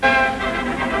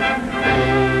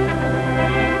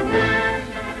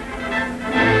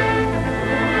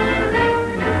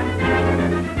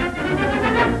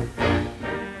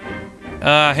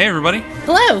Hey everybody.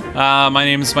 Hello. My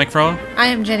name is Mike Frollo. I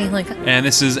am Jenny Lincoln. And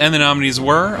this is And the Nominees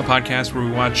Were, a podcast where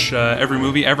we watch every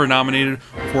movie ever nominated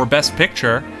for Best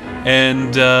Picture.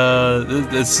 And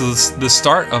this is the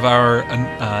start of our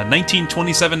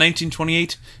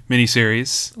 1927-1928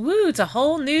 miniseries. Woo, it's a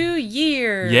whole new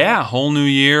year. Yeah, whole new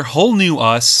year, whole new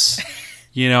us.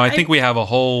 You know, I think we have a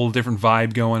whole different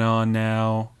vibe going on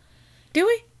now. Do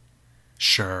we?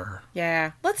 Sure.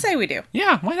 Yeah, let's say we do.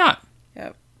 Yeah, why not?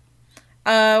 Yep.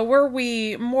 Were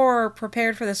we more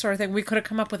prepared for this sort of thing? We could have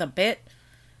come up with a bit,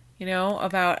 you know,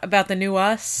 about the new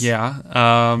us.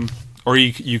 Yeah. Or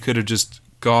you could have just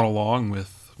gone along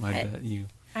with my bit.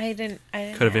 I didn't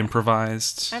Could have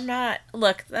improvised. I'm not.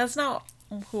 Look, that's not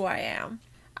who I am.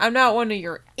 I'm not one of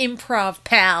your improv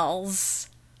pals.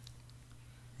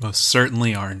 Most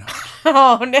certainly are not.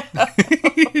 Oh no!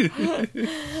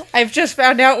 I've just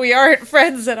found out we aren't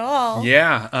friends at all.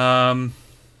 Yeah.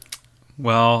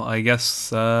 Well, I guess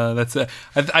that's it.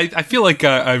 I feel like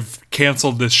I've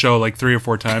canceled this show like 3 or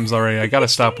 4 times already. I got to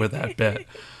stop with that bit.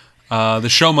 The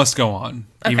show must go on,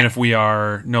 even if we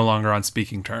are no longer on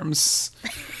speaking terms.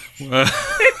 Yeah,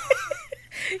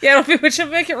 which will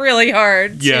make it really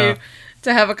hard to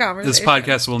have a conversation. This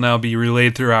podcast will now be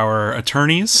relayed through our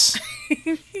attorneys,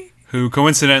 who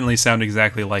coincidentally sound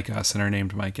exactly like us and are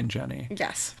named Mike and Jenny.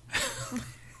 Yes.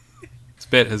 This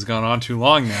bit has gone on too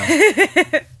long now.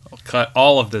 I'll cut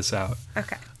all of this out.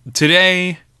 Okay.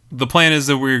 Today, the plan is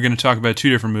that we're going to talk about 2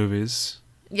 different movies.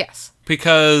 Yes.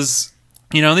 Because,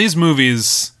 you know, these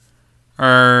movies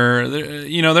are,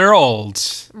 they're old.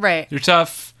 Right. They're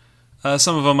tough.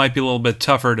 Some of them might be a little bit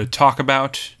tougher to talk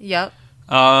about. Yep.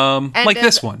 Like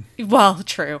this one. Well,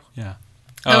 true. Yeah.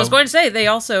 I was going to say, they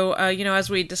also, as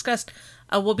we discussed,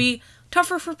 will be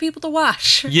tougher for people to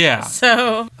watch. Yeah.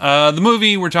 So. The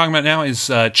movie we're talking about now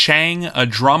is Chang, A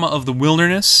Drama of the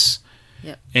Wilderness.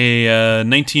 Yep. A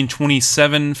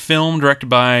 1927 film directed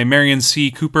by Marion C.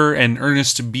 Cooper and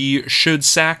Ernest B.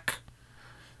 Schoedsack.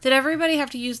 Did everybody have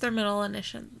to use their middle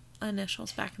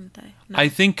initials back in the day? No. I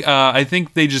think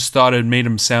they just thought it made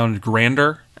them sound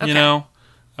grander, you know?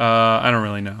 I don't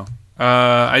really know.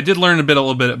 I did learn a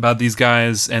little bit about these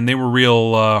guys, and they were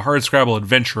real hardscrabble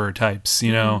adventurer types,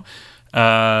 you know?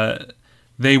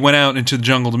 They went out into the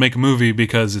jungle to make a movie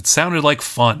because it sounded like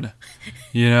fun.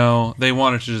 You know, they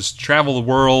wanted to just travel the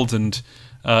world, and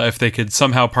if they could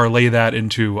somehow parlay that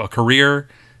into a career,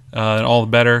 all the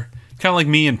better. Kind of like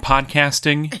me in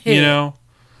podcasting, you know?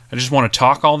 I just want to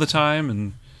talk all the time,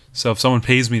 and so if someone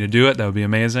pays me to do it, that would be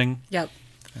amazing. Yep.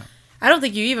 Yeah. I don't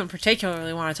think you even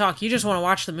particularly want to talk. You just want to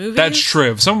watch the movies. That's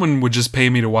true. If someone would just pay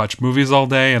me to watch movies all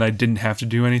day and I didn't have to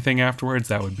do anything afterwards,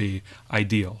 that would be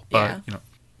ideal. But,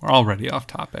 we're already off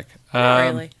topic. Not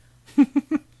really.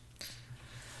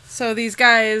 So these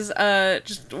guys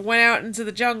just went out into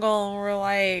the jungle and were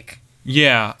like...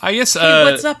 Yeah, I guess... hey,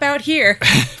 what's up out here?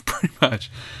 Pretty much.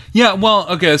 Yeah, well,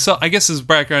 okay, so I guess as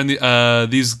background,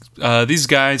 these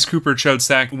guys, Cooper,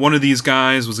 Schoedsack, one of these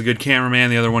guys was a good cameraman,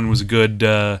 the other one was a good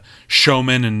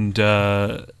showman and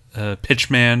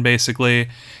pitchman, basically,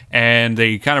 and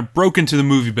they kind of broke into the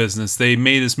movie business. They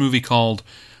made this movie called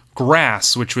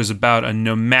Grass, which was about a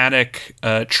nomadic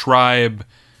tribe,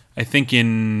 I think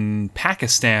in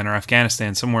Pakistan or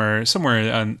Afghanistan, somewhere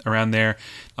around there.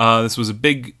 This was a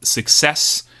big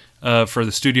success for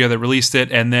the studio that released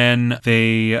it, and then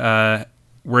they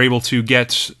were able to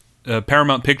get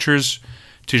Paramount Pictures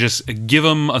to just give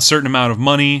them a certain amount of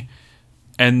money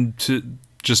and to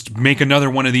just make another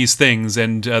one of these things,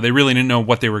 and they really didn't know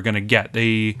what they were going to get.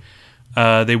 They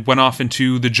went off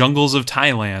into the jungles of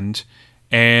Thailand,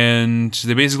 and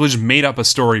they basically just made up a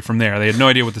story from there. They had no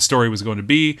idea what the story was going to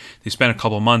be. They spent a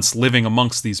couple of months living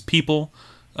amongst these people,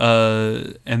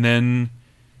 and then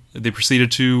they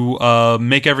proceeded to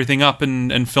make everything up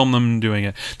and film them doing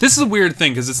it. This is a weird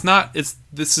thing because this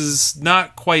is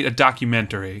not quite a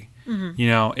documentary. Mm-hmm. You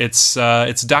know, it's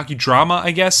a docudrama,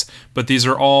 I guess. But these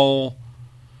are all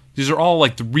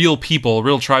like the real people,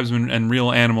 real tribesmen and real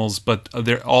animals. But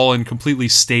they're all in completely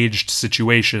staged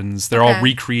situations. They're all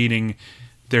recreating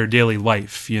their daily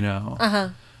life. You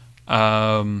know.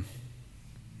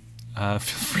 Feel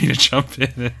free to jump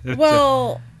in.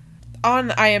 Well. On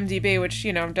IMDb, which,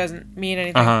 doesn't mean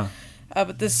anything,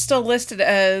 but this is still listed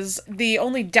as the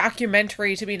only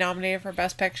documentary to be nominated for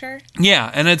Best Picture.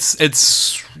 Yeah, and it's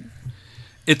as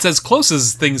close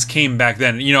as things came back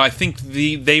then. You know, I think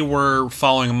they were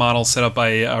following a model set up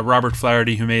by Robert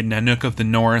Flaherty, who made Nanook of the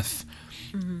North.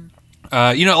 Mm-hmm.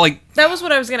 That was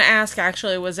what I was going to ask,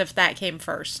 actually, was if that came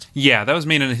first. Yeah, that was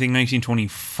made in, I think,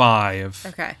 1925.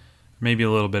 Okay. Maybe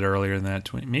a little bit earlier than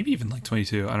that, maybe even like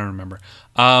 22. I don't remember.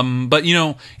 But,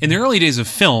 in the early days of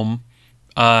film,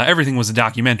 everything was a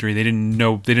documentary.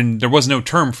 There was no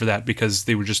term for that because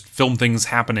they would just film things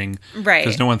happening. Right.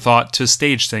 Because no one thought to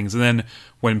stage things. And then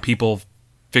when people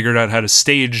figured out how to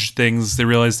stage things, they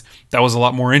realized that was a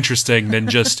lot more interesting than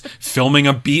just filming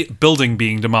a building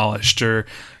being demolished or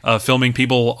filming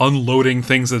people unloading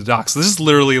things at the docks. This is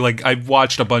literally like, I've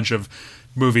watched a bunch of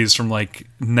movies from like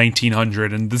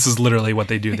 1900, and this is literally what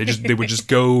they do. They would just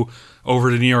go over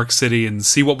to New York City and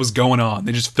see what was going on.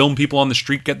 They just film people on the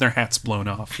street getting their hats blown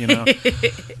off,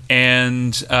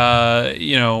 and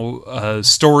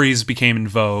stories became in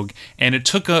vogue, and it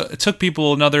took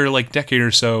people another like decade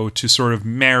or so to sort of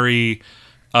marry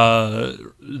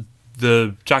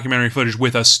the documentary footage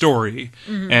with a story.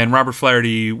 And Robert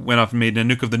Flaherty went off and made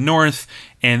Nanook of the North,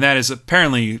 and that is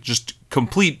apparently just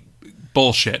complete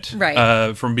bullshit,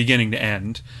 right? From beginning to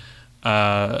end.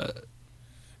 But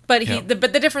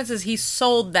the difference is he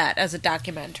sold that as a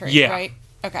documentary, right?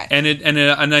 Okay.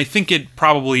 And I think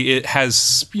it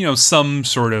has some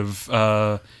sort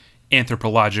of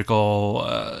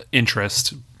anthropological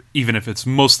interest, even if it's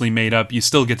mostly made up. You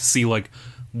still get to see like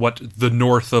what the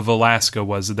north of Alaska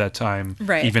was at that time,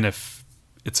 right? Even if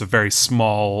it's a very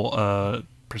small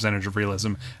percentage of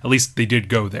realism. At least they did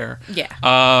go there.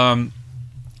 Yeah.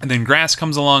 And then Grass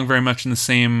comes along very much in the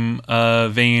same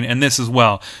vein, and this as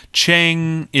well.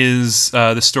 Chang is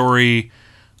the story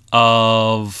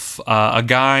of a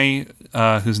guy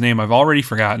whose name I've already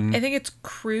forgotten. I think it's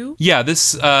Crew. Yeah,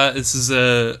 this is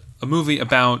a movie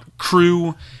about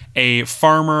Crew, a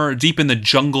farmer deep in the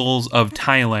jungles of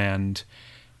Thailand,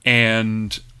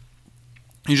 and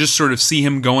you just sort of see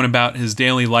him going about his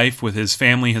daily life with his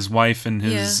family, his wife, and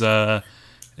his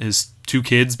 2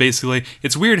 kids, basically.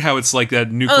 It's weird how it's like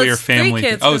that nuclear family. 3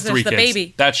 kids, it's 3 the kids.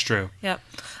 Baby. That's true. Yep.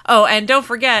 Oh, and don't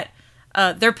forget,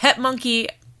 their pet monkey,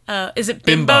 is it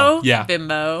Bimbo? Yeah.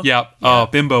 Bimbo. Yep. Oh,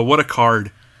 Bimbo. What a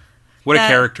card. What a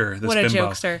character, this what a Bimbo.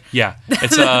 Jokester. Yeah.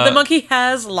 It's, the monkey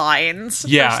has lines.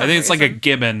 Yeah, I think it's like a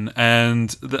gibbon,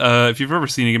 and if you've ever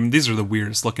seen a gibbon, these are the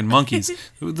weirdest looking monkeys.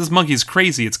 This monkey's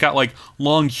crazy. It's got like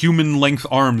long human-length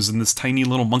arms and this tiny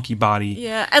little monkey body.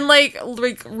 Yeah, and like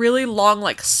really long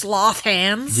like sloth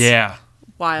hands. Yeah.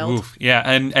 Wild. Oof. Yeah,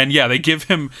 and yeah, they give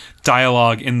him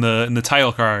dialogue in the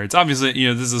title cards. Obviously,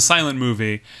 this is a silent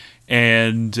movie,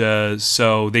 and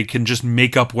so they can just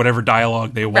make up whatever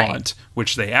dialogue they want,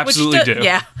 which they absolutely do.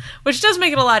 Yeah, which does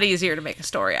make it a lot easier to make a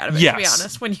story out of it, yes. To be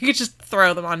honest, when you could just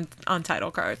throw them on title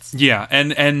cards. Yeah,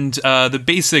 and the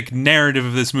basic narrative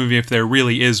of this movie, if there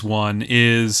really is one,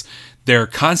 is they're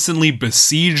constantly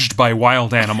besieged by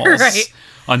wild animals. Right.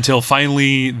 Until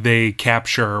finally they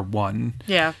capture one.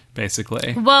 Yeah.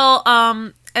 Basically. Well,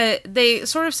 they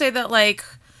sort of say that like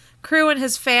Crew and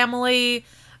his family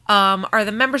are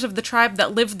the members of the tribe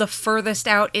that live the furthest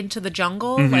out into the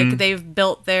jungle. Mm-hmm. Like they've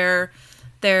built they're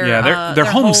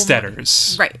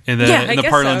homesteaders, right? In the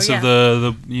parlance of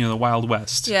the Wild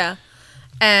West. Yeah,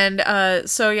 and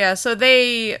so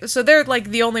they're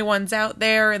like the only ones out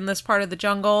there in this part of the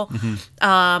jungle. Mm-hmm.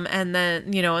 And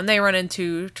then and they run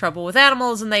into trouble with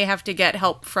animals, and they have to get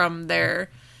help from their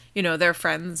their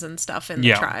friends and stuff in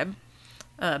the tribe.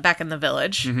 Back in the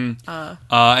village. Mm-hmm.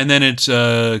 And then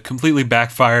it completely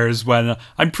backfires when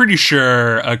I'm pretty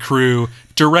sure a Crew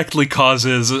directly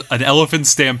causes an elephant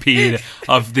stampede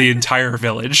of the entire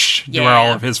village where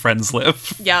all of his friends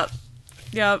live. Yep.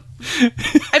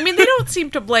 I mean, they don't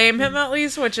seem to blame him, at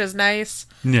least, which is nice.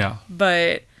 Yeah.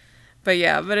 But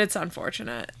it's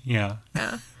unfortunate. Yeah.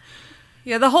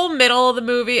 Yeah, the whole middle of the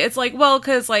movie, it's like, well,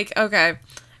 because, like, okay...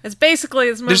 It's basically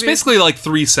this movie. There's basically like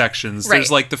 3 sections. Right.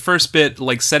 There's like the first bit,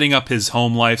 like setting up his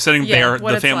home life, setting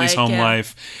the family's home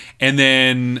life, and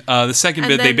then the second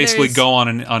bit they basically go on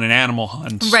an animal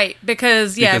hunt. Right,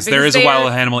 because there is a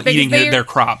wild animal eating their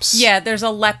crops. Yeah, there's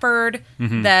a leopard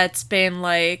that's been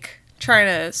like trying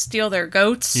to steal their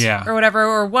goats or whatever,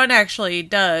 or one actually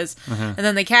does, and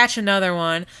then they catch another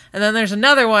one, and then there's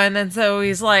another one, and so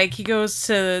he goes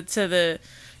to the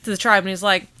tribe and he's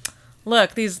like,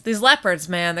 look, these leopards,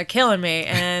 man, they're killing me.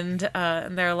 And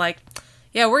they're like,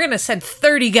 yeah, we're going to send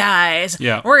 30 guys.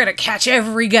 Yeah. We're going to catch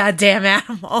every goddamn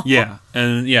animal. Yeah.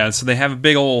 And so they have a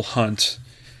big old hunt.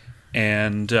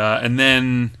 And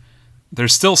then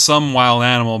there's still some wild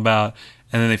animal about.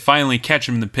 And then they finally catch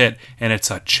him in the pit. And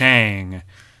it's a Chang.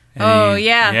 And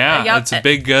yeah. Yep. It's a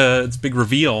big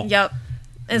reveal. Yep.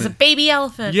 It's a baby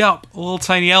elephant. Yep. A little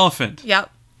tiny elephant.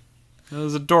 Yep. It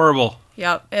was adorable.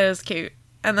 Yep. It is cute.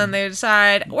 And then they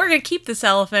decide, we're going to keep this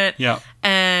elephant. Yeah.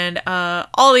 And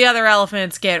all the other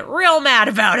elephants get real mad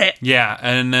about it. Yeah.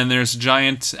 And then there's a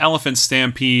giant elephant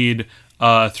stampede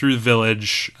through the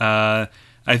village.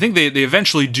 I think they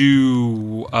eventually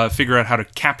do figure out how to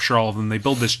capture all of them. They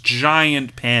build this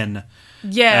giant pen.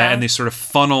 Yeah. And they sort of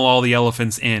funnel all the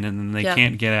elephants in, and then they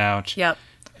can't get out. Yep.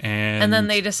 And then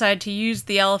they decide to use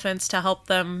the elephants to help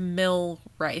them mill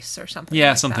rice or something.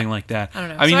 Yeah, something like that. I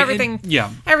don't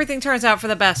know. Everything turns out for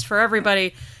the best for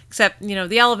everybody, except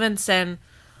the elephants and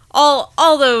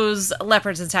all those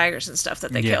leopards and tigers and stuff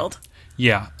that they killed.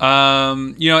 Yeah.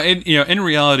 In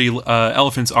reality,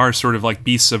 elephants are sort of like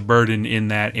beasts of burden in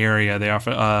that area.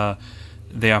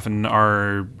 They often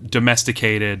are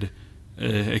domesticated.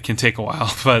 It can take a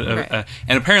while, but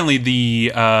and apparently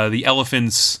the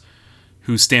elephants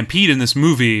who stampede in this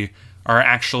movie are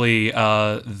actually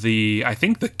I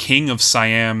think the king of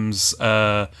Siam's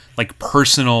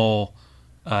personal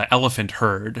elephant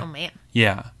herd. Oh man.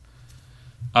 Yeah.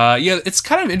 It's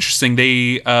kind of interesting.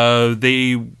 They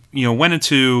went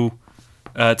into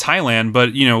Thailand,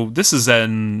 but this is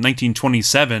in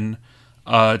 1927.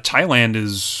 Thailand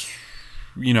is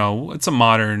it's a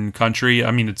modern country.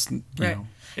 I mean, it's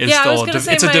it's still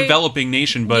it's a developing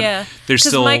nation, but there's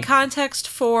still my context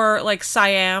for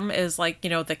Siam is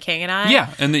the King and I.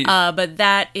 Yeah, and but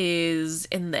that is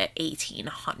in the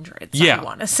 1800s. Yeah, I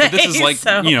want to say but this is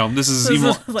this is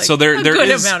even so there is a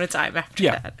good amount of time after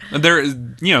that. There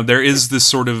is this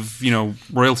sort of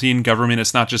royalty and government.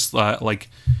 It's not just no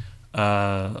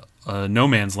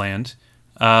man's land.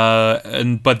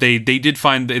 But they did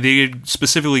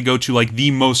specifically go to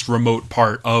the most remote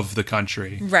part of the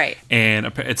country, right? And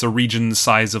it's a region the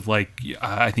size of I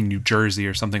think New Jersey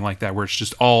or something like that, where it's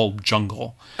just all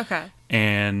jungle. Okay.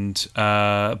 And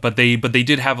but they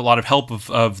did have a lot of help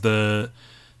of the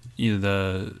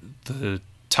the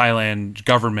Thailand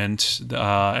government,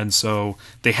 and so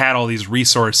they had all these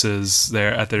resources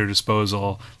there at their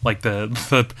disposal, like the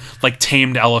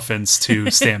tamed elephants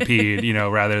to stampede,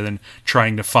 rather than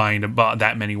trying to find about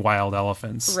that many wild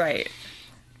elephants. Right.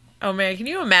 Oh man, can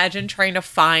you imagine trying to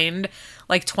find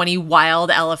 20 wild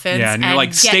elephants? Yeah, and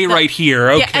you're stay right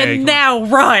here, okay. Yeah, and now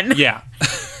run. Yeah.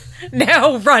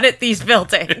 Now run at these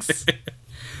buildings.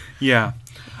 Yeah.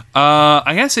 I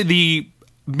gotta say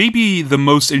maybe the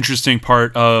most interesting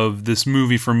part of this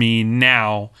movie for me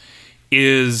now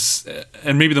is,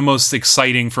 and maybe the most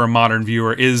exciting for a modern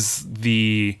viewer, is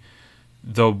the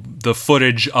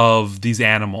footage of these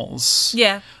animals.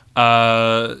 Yeah.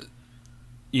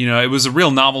 It was a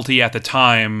real novelty at the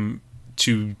time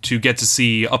to get to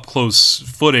see up close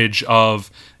footage of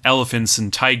elephants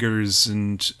and tigers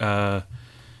and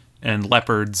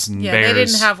leopards and bears. They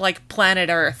didn't have Planet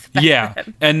Earth back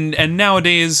then. And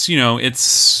nowadays,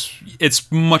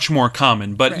 it's much more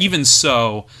common. But even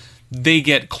so, they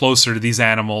get closer to these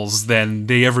animals than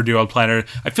they ever do on Planet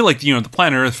Earth. I feel like the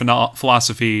Planet Earth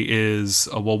philosophy is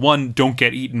one, don't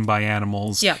get eaten by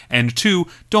animals, and two,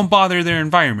 don't bother their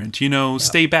environment.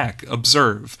 Stay back,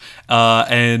 observe.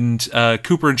 And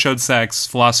Cooper and Chodestak's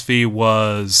philosophy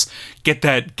was get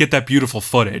that beautiful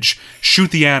footage,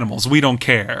 shoot the animals. We don't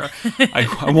care.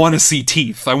 I want to see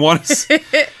teeth. I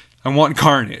want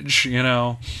carnage.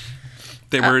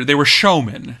 They were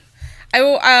showmen.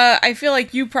 I feel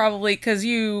like you probably, because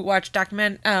you watch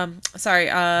commentary and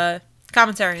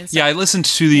stuff. Yeah, I listened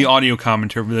to the audio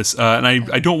commentary for this, and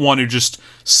I don't want to just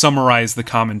summarize the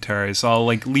commentary, so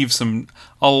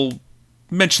I'll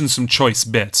mention some choice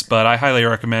bits, but I highly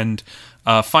recommend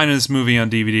finding this movie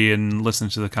on DVD and listening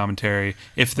to the commentary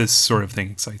if this sort of thing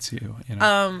excites you.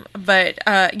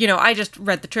 I just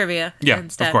read the trivia. Yeah,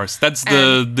 instead. Of course, that's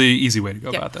the easy way to go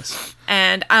about this.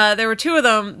 And there were two of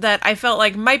them that I felt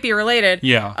like might be related.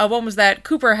 Yeah. One was that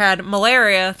Cooper had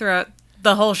malaria throughout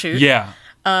the whole shoot. Yeah.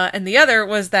 And the other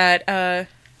was that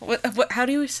how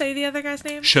do you say the other guy's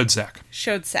name?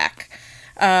 Chodestak.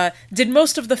 Did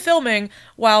most of the filming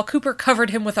while Cooper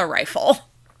covered him with a rifle.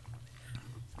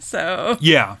 So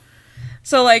yeah,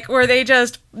 so where they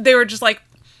were just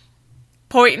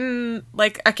pointing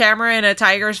a camera in a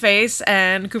tiger's face,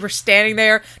 and Cooper standing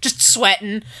there just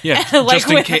sweating. Yeah, just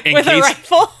with a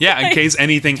rifle. Yeah, in case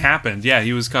anything happened. Yeah,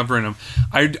 he was covering him.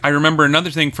 I remember another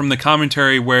thing from the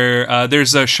commentary where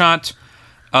there's a shot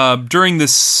during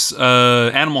this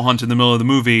animal hunt in the middle of the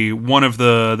movie. One of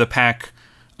the pack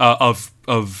of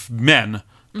men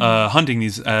hunting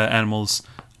these animals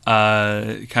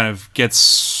kind of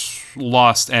gets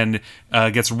lost and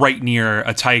gets right near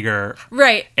a tiger.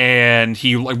 Right. And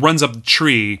he runs up the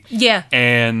tree. Yeah.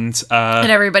 And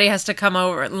everybody has to come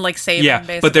over and save him,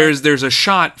 basically. But there's a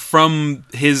shot from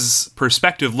his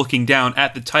perspective looking down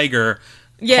at the tiger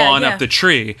clawing up the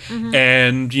tree. Mm-hmm.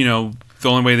 And, the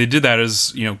only way they did that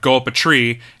is, go up a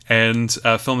tree and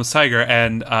film this tiger.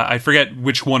 And I forget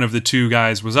which one of the two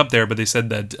guys was up there, but they said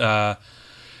that,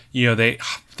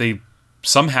 they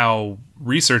somehow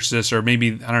researched this, or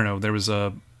maybe, I don't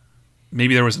know,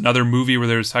 maybe there was another movie where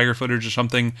there was tiger footage or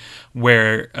something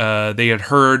where they had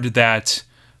heard that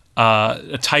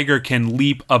a tiger can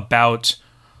leap about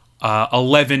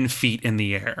 11 feet in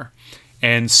the air.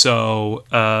 And so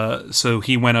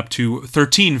he went up to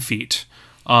 13 feet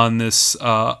on this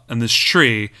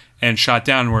tree and shot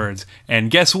downwards.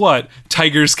 And guess what?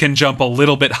 Tigers can jump a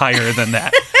little bit higher than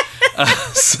that.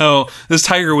 So this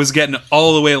tiger was getting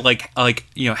all the way like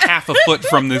half a foot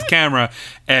from the camera,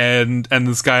 and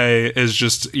this guy is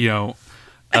just going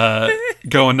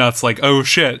nuts like, oh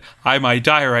shit, I might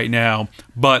die right now,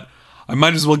 but I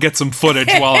might as well get some footage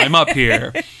while I'm up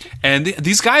here. And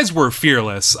these guys were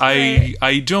fearless. Right.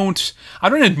 I don't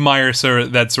admire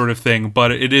that sort of thing,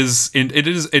 but it is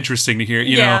interesting to hear.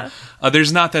 You know,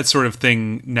 there's not that sort of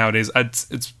thing nowadays.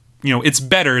 It's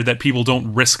better that people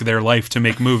don't risk their life to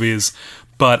make movies,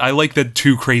 but I like that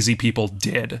two crazy people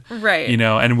did. Right.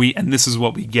 And this is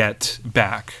what we get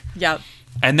back. Yep.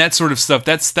 And that sort of stuff,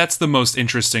 that's the most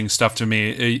interesting stuff to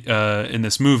me in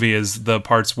this movie, is the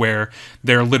parts where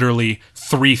they're literally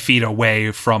 3 feet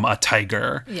away from a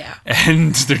tiger. Yeah.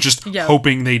 And they're just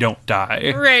hoping they don't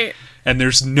die. Right. And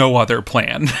there's no other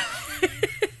plan.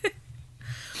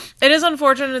 It is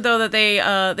unfortunate, though, that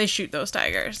they shoot those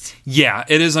tigers. Yeah,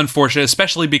 it is unfortunate,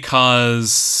 especially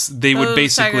because they would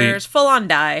basically... tigers full on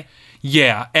die.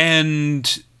 Yeah,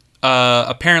 and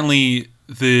apparently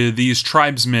these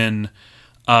tribesmen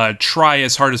try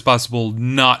as hard as possible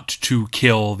not to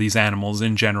kill these animals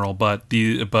in general, but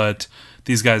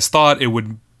these guys thought it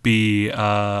would be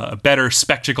a better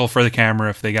spectacle for the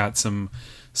camera if they got some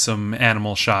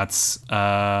animal shots.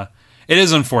 It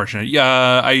is unfortunate.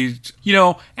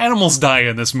 Animals die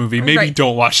in this movie. Maybe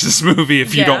don't watch this movie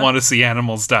if you don't want to see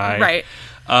animals die. Right.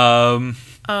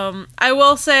 I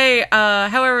will say,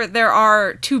 however, there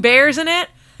are 2 bears in it.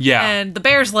 Yeah. And the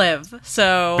bears live.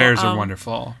 So bears are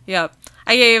wonderful. Yep.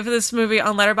 I gave this movie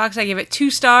on Letterboxd, I gave it 2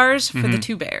 stars for the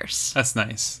 2 bears. That's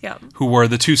nice. Yep. Who were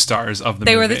the 2 stars of the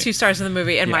movie. They were the 2 stars of the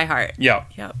movie in my heart. Yeah.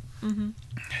 Yep. Mm-hmm.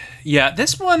 Yeah,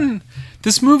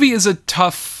 this movie is a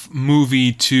tough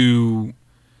movie to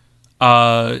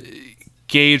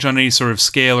gauge on any sort of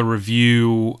scale or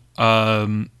review,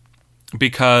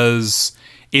 because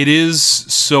it is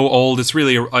so old. It's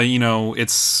really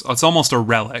it's almost a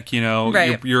relic.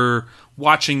 Right. You're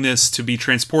watching this to be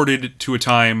transported to a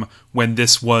time when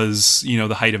this was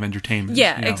the height of entertainment.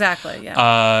 Yeah, exactly.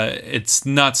 Yeah. It's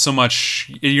not so much,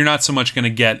 you're not so much going to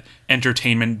get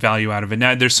entertainment value out of it.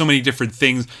 Now there's so many different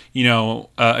things.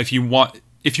 If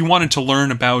you wanted to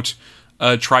learn about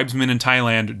tribesmen in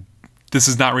Thailand, this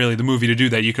is not really the movie to do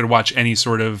that. You could watch any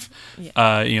sort of,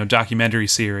 documentary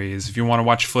series. If you want to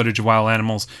watch footage of wild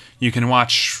animals, you can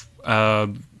watch,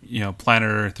 Planet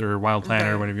Earth or Wild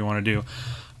Planet or whatever you want to do.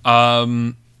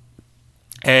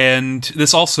 And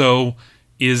this also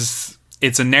it's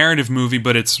a narrative movie,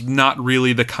 but it's not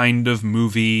really the kind of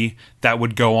movie that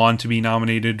would go on to be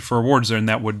nominated for awards, and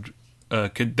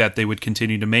that they would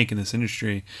continue to make in this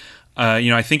industry.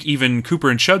 I think even Cooper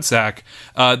and Shudsack,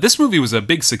 this movie was a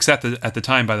big success at the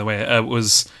time, by the way. It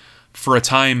was, for a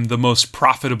time, the most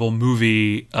profitable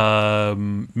movie,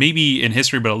 maybe in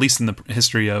history, but at least in the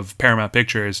history of Paramount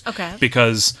Pictures. Okay.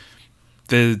 Because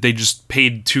they just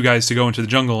paid 2 guys to go into the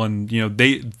jungle, and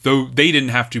they didn't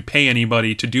have to pay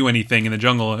anybody to do anything in the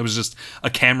jungle. It was just a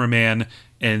cameraman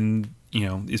and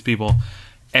these people,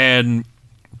 and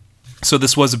so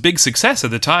this was a big success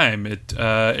at the time. It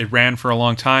ran for a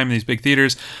long time in these big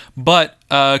theaters, but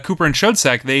Cooper and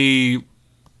Shudsack, they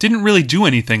didn't really do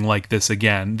anything like this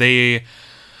again.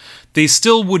 They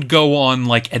still would go on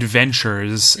like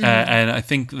adventures, and I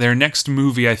think their next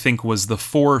movie was The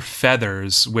Four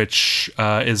Feathers, which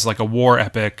is like a war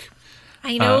epic.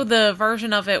 I know the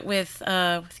version of it with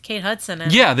Kate Hudson.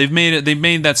 Yeah, they've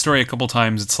made that story a couple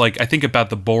times. It's like, I think, about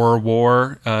the Boer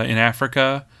War in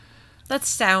Africa. That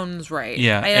sounds right.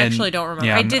 Yeah, I actually don't remember.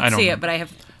 Yeah, I did see it, but I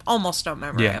have almost no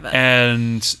memory of it.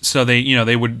 And so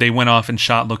they went off and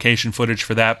shot location footage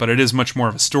for that, but it is much more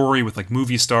of a story with like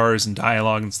movie stars and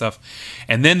dialogue and stuff.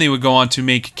 And then they would go on to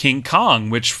make King Kong,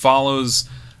 which follows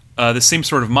the same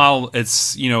sort of model.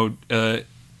 It's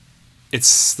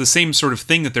it's the same sort of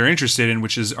thing that they're interested in,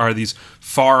 which are these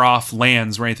far off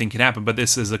lands where anything can happen. But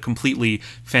this is a completely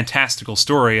fantastical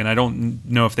story, and I don't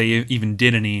know if they even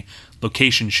did any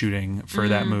location shooting for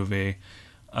that movie.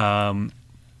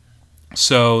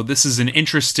 So this is an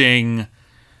interesting.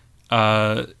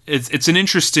 It's an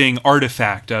interesting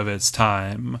artifact of its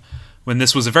time, when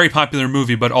this was a very popular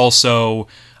movie, but also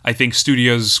I think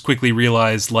studios quickly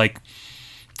realized, like,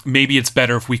 maybe it's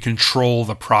better if we control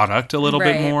the product a little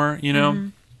bit more,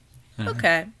 Mm-hmm.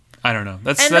 Okay. I don't know.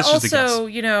 That's and just also, a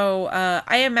guess. you know,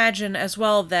 I imagine as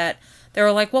well that they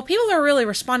were like, well, people are really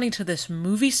responding to this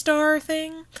movie star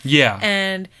thing. Yeah.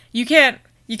 And you can't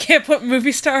put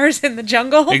movie stars in the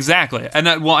jungle. Exactly. And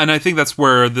I think that's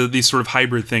where these sort of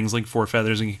hybrid things like Four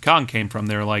Feathers and King Kong came from.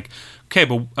 They're like, okay,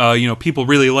 but you know, people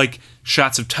really like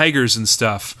shots of tigers and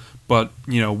stuff. But,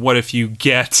 you know, what if you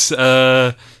get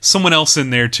someone else in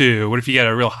there, too? What if you get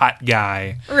a real hot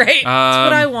guy? Right.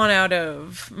 That's what I want out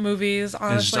of movies,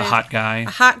 honestly. It's just a hot guy. A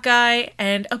hot guy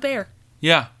and a bear.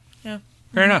 Yeah. Yeah.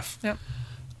 Fair enough. Yep.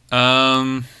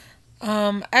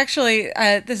 Actually,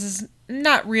 this is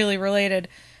not really related,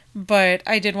 but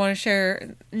I did want to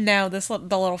share now the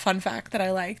little fun fact that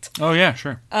I liked. Oh, yeah,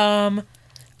 sure.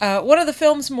 One of the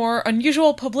film's more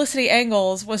unusual publicity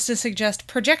angles was to suggest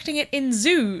projecting it in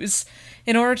zoos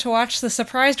in order to watch the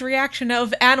surprised reaction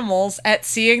of animals at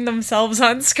seeing themselves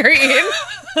on screen.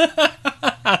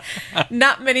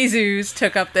 Not many zoos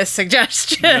took up this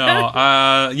suggestion.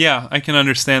 No, yeah, I can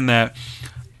understand that.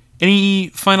 Any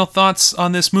final thoughts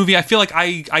on this movie? I feel like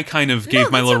I kind of gave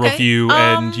my little review,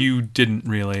 and you didn't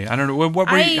really. I don't know.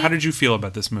 How did you feel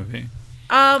about this movie?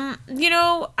 You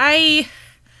know, I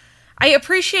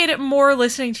appreciate it more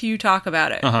listening to you talk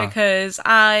about it, because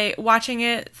I, watching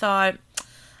it, thought,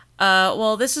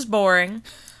 well, this is boring,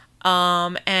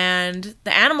 and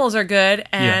the animals are good,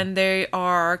 and they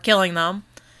are killing them,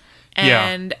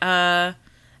 and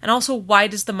also, why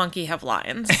does the monkey have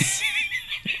lines?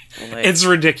 Like, it's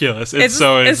ridiculous. It's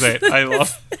so insane. I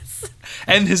love it.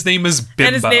 And his name is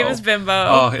Bimbo.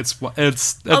 Oh, it's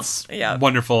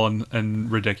wonderful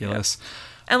and ridiculous. Yeah.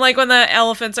 And, like, when the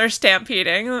elephants are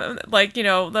stampeding, like, you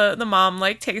know, the mom,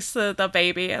 like, takes the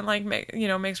baby and, like,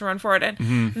 makes a run for it.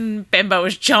 And Bimbo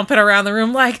is jumping around the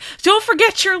room like, don't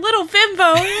forget your little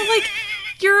Bimbo. And like,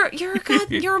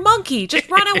 you're a monkey.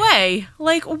 Just run away.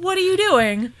 Like, what are you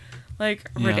doing?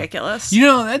 Like, ridiculous. You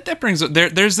know, that brings up...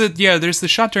 There's the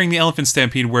shot during the elephant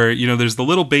stampede where, you know, there's the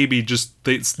little baby just...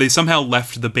 They somehow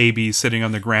left the baby sitting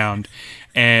on the ground.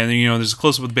 And, you know, there's a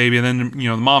close-up of the baby, and then, you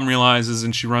know, the mom realizes,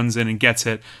 and she runs in and gets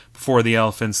it before the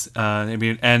elephants.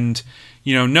 And,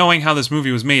 you know, knowing how this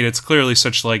movie was made, it's clearly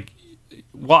such, like...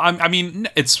 Well, I mean,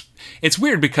 it's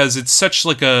weird because it's such,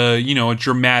 like, a, you know, a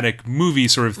dramatic movie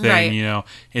sort of thing, right. You know?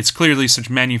 It's clearly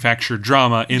such manufactured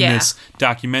drama in this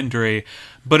documentary.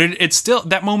 But it's still,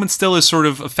 that moment still is sort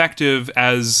of effective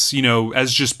as, you know,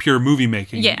 as just pure movie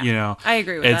making. Yeah, you know, I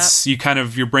agree with that. You kind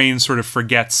of, your brain sort of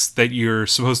forgets that you're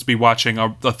supposed to be watching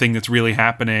a thing that's really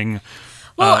happening.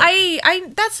 Well,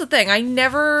 I that's the thing. I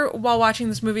never, while watching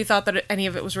this movie, thought that any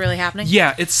of it was really happening.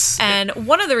 Yeah, and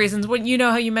one of the reasons, when you know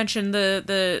how you mentioned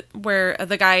the where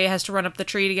the guy has to run up the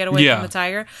tree to get away from the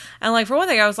tiger, and like for one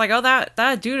thing, I was like, oh,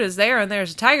 that dude is there, and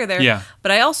there's a tiger there. Yeah.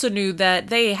 But I also knew that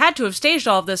they had to have staged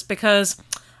all of this because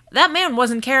that man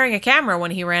wasn't carrying a camera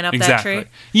when he ran up that tree.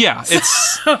 Yeah,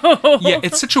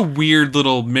 it's such a weird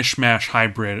little mishmash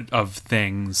hybrid of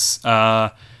things.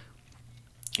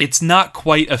 It's not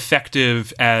quite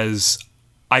effective as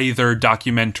either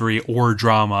documentary or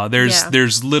drama.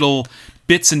 There's little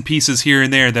bits and pieces here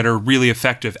and there that are really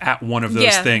effective at one of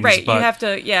those things. Right. But you have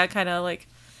to, kind of like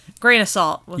grain of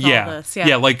salt with all this.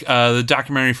 Yeah, like the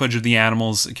documentary footage of the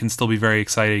animals can still be very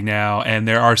exciting now, and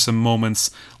there are some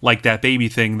moments like that baby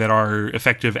thing that are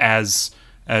effective as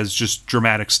just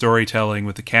dramatic storytelling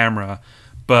with the camera.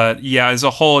 But yeah, as a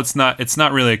whole, it's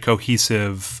not really a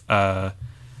cohesive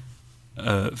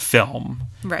film.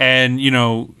 Right. And, you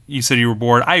know, you said you were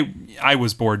bored. I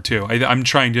was bored too. I'm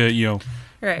trying to, you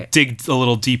know, dig a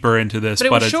little deeper into this. But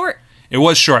it was short. It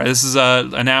was short. This is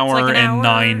an hour and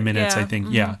 9 minutes, yeah. I think.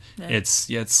 Mm-hmm. Yeah.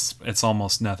 It's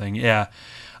almost nothing. Yeah.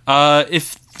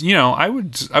 If you know, I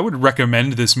would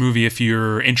recommend this movie if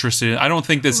you're interested. I don't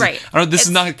think this this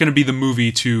is not going to be the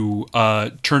movie to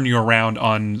turn you around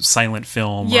on silent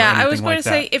film. Yeah, or anything I was going to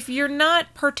say, that. if you're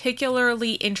not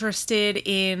particularly interested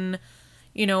in,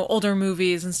 you know, older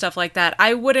movies and stuff like that,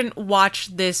 I wouldn't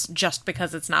watch this just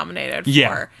because it's nominated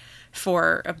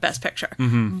for a Best Picture.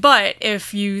 Mm-hmm. But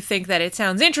if you think that it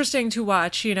sounds interesting to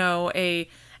watch, you know,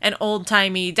 an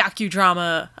old-timey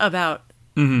docudrama about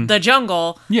the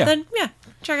jungle, then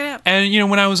check it out. And, you know,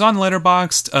 when I was on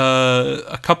Letterboxd,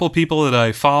 a couple of people that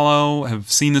I follow have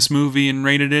seen this movie and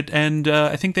rated it, and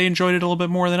I think they enjoyed it a little bit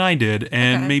more than I did,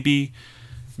 and maybe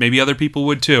other people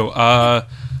would too.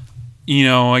 You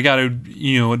know, I got to,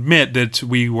 you know, admit that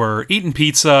we were eating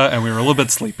pizza and we were a little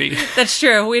bit sleepy. That's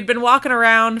true. We'd been walking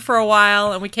around for a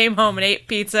while, and we came home and ate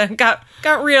pizza and got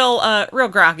real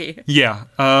groggy. Yeah.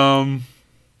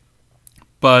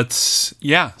 But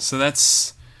yeah, so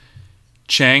that's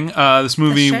Chang. This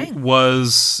movie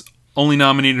was only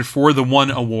nominated for the one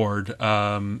award, unique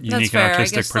and artistic I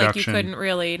guess, production. Like, you couldn't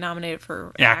really nominate it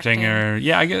for acting or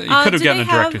I guess you could have gotten a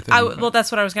director thing. Well,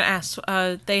 that's what I was going to ask.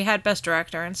 They had best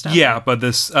director and stuff. Yeah, but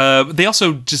this they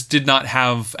also just did not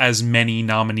have as many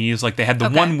nominees. Like they had the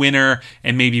one winner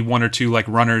and maybe one or two like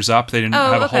runners up. They didn't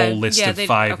have a whole list of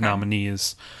 5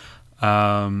 nominees.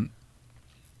 I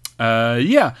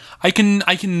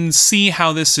can see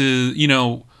how this is.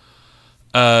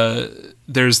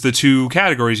 There's the 2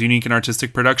 categories, unique and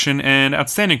artistic production and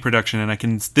outstanding production,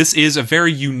 and this is a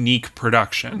very unique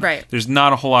production. Right. There's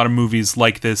not a whole lot of movies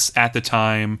like this at the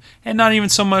time, and not even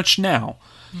so much now.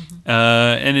 Mm-hmm.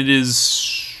 And it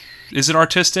is it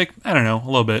artistic? I don't know, a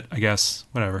little bit, I guess.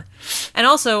 Whatever. And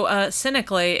also,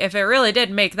 cynically, if it really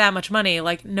did make that much money,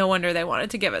 like, no wonder they wanted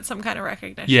to give it some kind of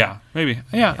recognition. Yeah, maybe.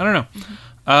 Yeah, I don't know.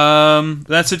 Mm-hmm.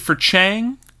 That's it for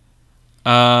Chang.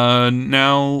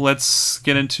 Now let's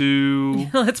get into...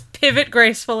 Let's pivot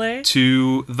gracefully.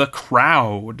 To The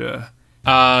Crowd.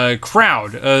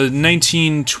 Crowd, a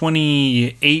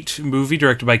 1928 movie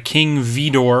directed by King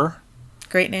Vidor.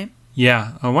 Great name.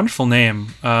 Yeah, a wonderful name.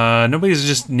 Nobody's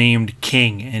just named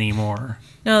King anymore.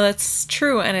 No, that's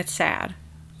true, and it's sad.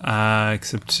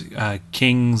 Except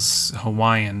King's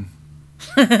Hawaiian.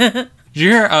 Did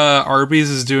you hear Arby's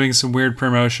is doing some weird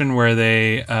promotion where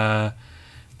they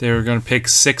were going to pick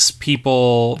 6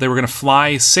 people. They were going to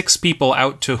fly 6 people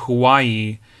out to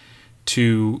Hawaii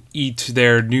to eat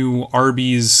their new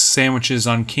Arby's sandwiches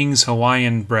on King's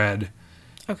Hawaiian bread.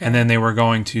 Okay. And then they were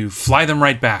going to fly them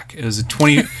right back. It was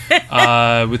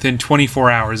within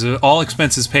 24 hours. All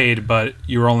expenses paid, but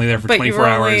you were only there for 24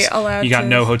 hours. You got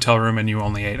no hotel room and you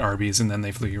only ate Arby's, and then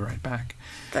they flew you right back.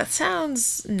 That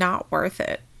sounds not worth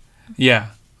it. Yeah.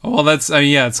 Well, it's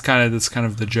kind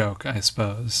of the joke, I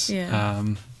suppose. Yeah.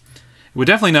 It would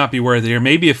definitely not be worth it here.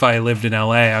 Maybe if I lived in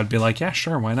LA, I'd be like, yeah,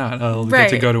 sure, why not? I'll get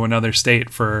to go to another state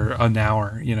for an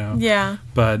hour, Yeah.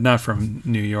 But not from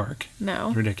New York. No.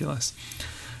 It's ridiculous.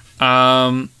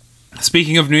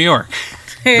 Speaking of New York,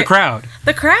 The Crowd.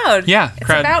 The Crowd. Yeah. It's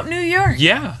about New York.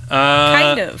 Yeah.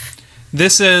 Kind of.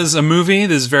 This is a movie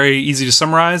that is very easy to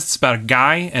summarize. It's about a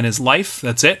guy and his life.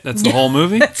 That's it. That's the whole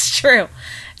movie. That's true.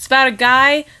 It's about a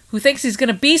guy who thinks he's going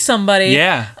to be somebody.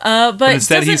 Yeah. But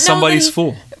instead he's somebody's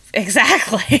fool.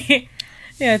 Exactly.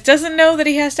 Yeah, doesn't know that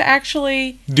he has to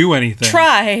actually do anything.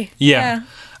 Try. Yeah.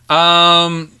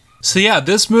 So yeah,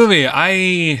 this movie,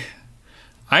 I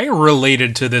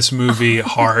related to this movie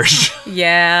hard.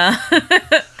 Yeah.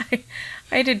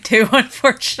 I did too,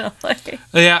 unfortunately.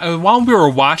 Yeah, while we were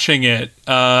watching it,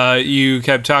 you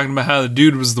kept talking about how the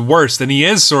dude was the worst, and he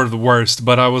is sort of the worst,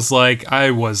 but I was like,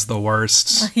 I was the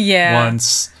worst. Yeah.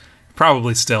 Once.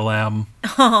 Probably still am.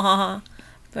 Aww.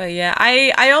 But yeah,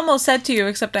 I almost said to you,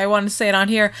 except I wanted to say it on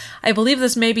here, I believe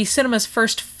this may be cinema's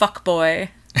first fuckboy.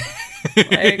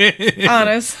 Like,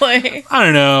 honestly. I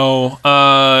don't know.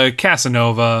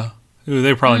 Casanova. Ooh,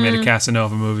 they probably made a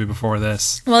Casanova movie before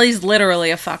this. Well, he's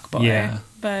literally a fuckboy. Yeah.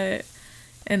 But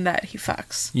in that he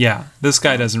fucks. Yeah. This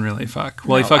guy doesn't really fuck.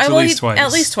 Well, he fucks at least twice.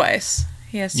 At least twice.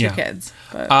 He has 2 kids.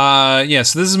 But.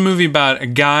 So this is a movie about a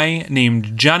guy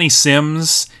named Johnny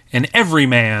Sims, an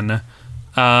everyman,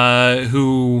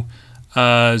 who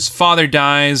his father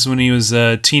dies when he was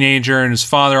a teenager, and his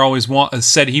father always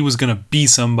said he was going to be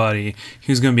somebody.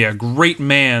 He was going to be a great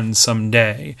man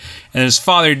someday. And his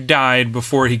father died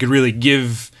before he could really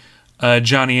give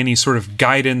Johnny any sort of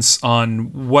guidance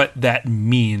on what that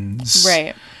means.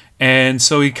 Right. And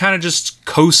so he kind of just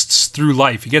coasts through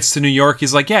life. He gets to New York.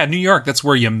 He's like, yeah, New York, that's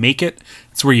where you make it.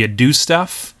 It's where you do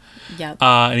stuff. Yep.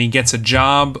 And he gets a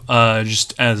job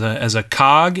just as a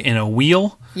cog in a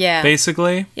wheel. Yeah.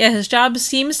 Basically. Yeah, his job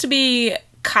seems to be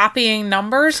copying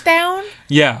numbers down.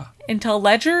 Yeah. Into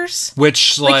ledgers.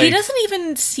 Which, like he doesn't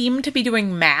even seem to be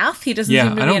doing math. He doesn't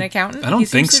seem to be an accountant. I don't think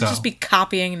so. He seems to just be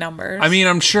copying numbers. I mean,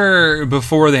 I'm sure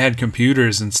before they had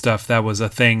computers and stuff, that was a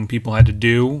thing people had to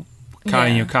do.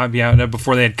 Copy out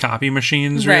before they had copy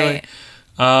machines, really. Right.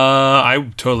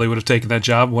 I totally would have taken that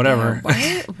job, whatever.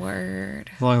 Yeah, word.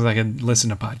 As long as I could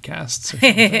listen to podcasts or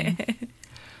something.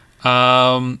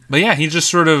 But yeah, he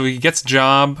just he gets a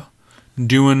job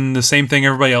doing the same thing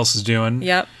everybody else is doing.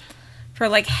 Yep. For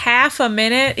like half a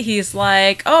minute, he's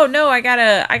like, "Oh no, I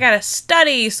gotta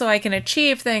study so I can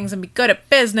achieve things and be good at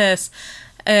business."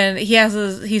 And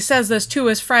he says this to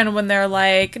his friend when they're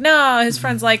like, no, his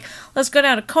friend's like, let's go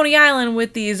down to Coney Island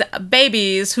with these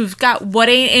babies who've got what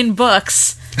ain't in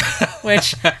books.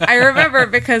 Which I remember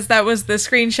because that was the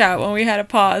screenshot when we had it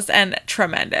paused, and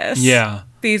tremendous. Yeah.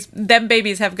 Them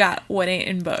babies have got what ain't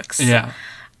in books. Yeah.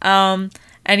 And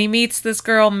he meets this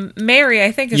girl, Mary,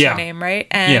 I think is her name, right?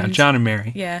 And, John and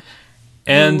Mary. Yeah.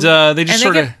 And they just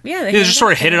sort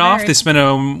of hit it off. They spent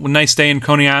a nice day in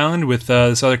Coney Island with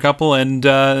this other couple, and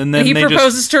then he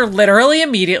proposes to her literally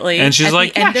immediately. And she's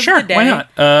like, "Yeah, sure, why not?"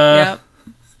 Yep.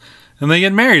 And they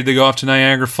get married. They go off to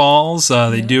Niagara Falls.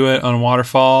 They do it on a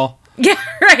waterfall. Yeah,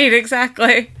 right,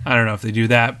 exactly. I don't know if they do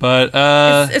that, but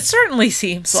it certainly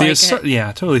seems like it. Yeah,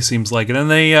 it totally seems like it.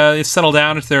 And they settle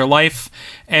down into their life,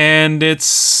 and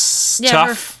it's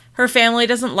tough. Her family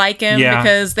doesn't like him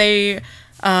because they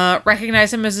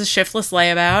recognize him as a shiftless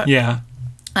layabout. Yeah.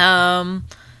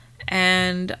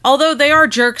 And although they are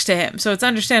jerks to him, so it's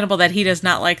understandable that he does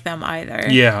not like them either.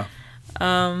 Yeah.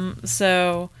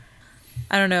 So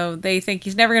I don't know. They think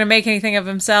he's never going to make anything of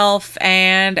himself,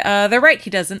 and they're right. He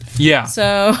doesn't. Yeah.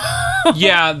 So.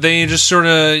 Yeah, they just sort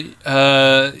of,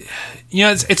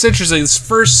 it's interesting. This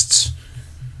first,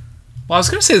 well, I was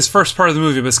going to say this first part of the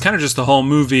movie, but it's kind of just the whole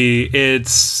movie.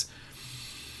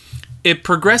 It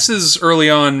progresses early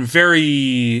on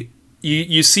very.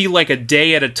 You see like a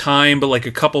day at a time, but like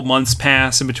a couple months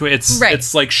pass in between.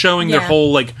 It's like showing their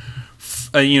whole like.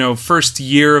 First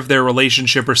year of their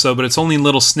relationship or so, but it's only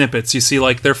little snippets. You see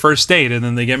like their first date, and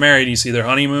then they get married. You see their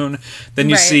honeymoon, then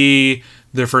you see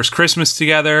their first Christmas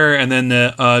together, and then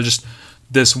just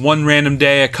this one random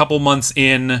day, a couple months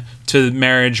in to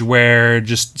marriage, where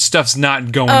just stuff's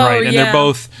not going right, and they're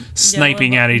both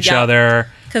sniping at each other.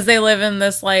 Because they live in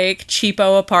this, like,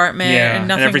 cheapo apartment and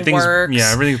nothing works.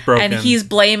 Yeah, everything's broken. And he's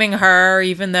blaming her,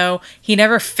 even though he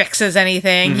never fixes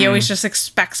anything. Mm-hmm. He always just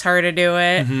expects her to do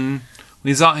it. Mm-hmm.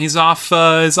 He's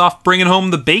off bringing home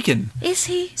the bacon. Is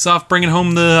he? He's off bringing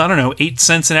home the, 8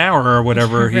 cents an hour or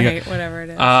whatever. Right, whatever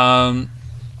it is.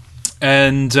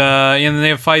 And then they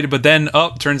have a fight, but then,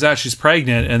 turns out she's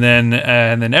pregnant, and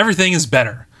then everything is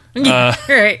better.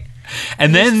 Right.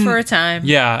 And just then for a time.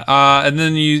 Yeah. And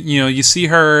then you see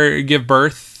her give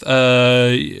birth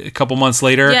a couple months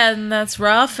later. Yeah, and that's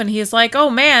rough. And he's like, "Oh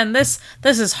man, this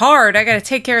is hard. I got to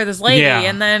take care of this lady." Yeah.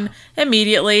 And then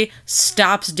immediately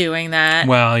stops doing that.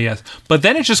 Well, yes, but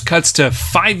then it just cuts to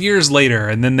 5 years later,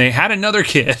 and then they had another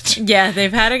kid. Yeah,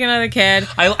 they've had another kid.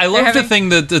 I love the thing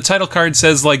that the title card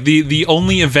says, like the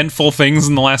only eventful things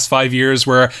in the last 5 years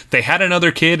where they had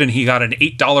another kid and he got an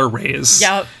 $8 raise.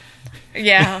 Yep.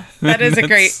 Yeah,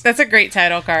 that's a great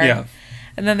title card. Yeah.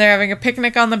 And then they're having a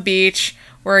picnic on the beach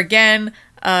where, again,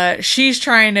 she's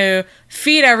trying to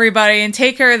feed everybody and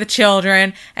take care of the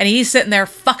children, and he's sitting there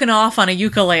fucking off on a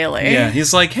ukulele. Yeah,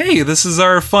 he's like, "Hey, this is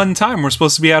our fun time. We're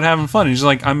supposed to be out having fun." And he's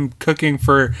like, "I'm cooking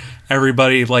for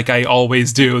everybody like I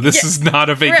always do. This is not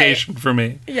a vacation for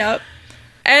me." Yep.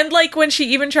 And, like, when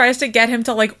she even tries to get him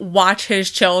to, like, watch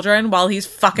his children while he's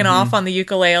fucking off on the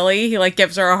ukulele, he, like,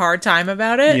 gives her a hard time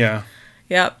about it. Yeah.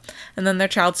 Yep. And then their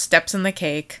child steps in the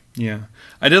cake. Yeah.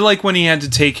 I did like when he had to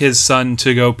take his son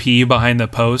to go pee behind the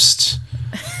post.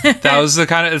 That was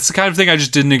it's the kind of thing I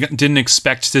just didn't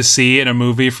expect to see in a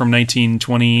movie from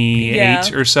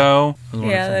 1928 or so.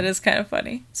 Yeah, that is kind of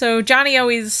funny. So Johnny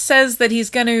always says that he's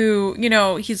going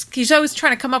to, he's always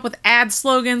trying to come up with ad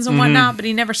slogans and whatnot, but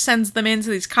he never sends them into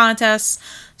these contests.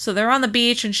 So they're on the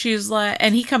beach, and she's like,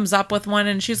 and he comes up with one,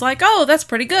 and she's like, "Oh, that's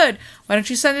pretty good. Why don't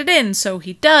you send it in?" So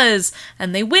he does,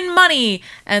 and they win money,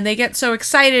 and they get so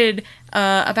excited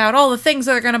about all the things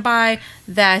that they're gonna buy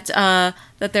that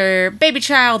their baby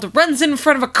child runs in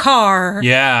front of a car,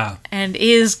 and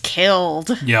is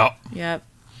killed. Yep.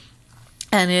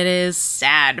 And it is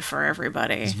sad for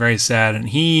everybody. It's very sad, and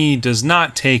he does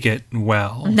not take it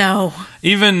well. No.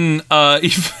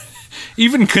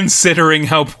 Even considering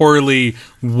how poorly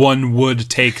one would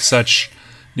take such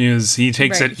news, he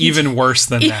takes it even worse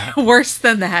than that. Worse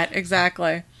than that,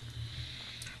 exactly.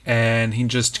 And he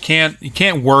just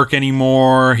can't work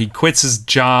anymore. He quits his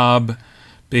job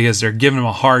because they're giving him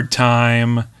a hard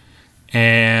time.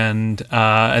 And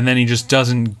then he just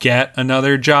doesn't get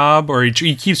another job, or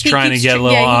he keeps trying to get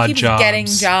little odd jobs. He keeps getting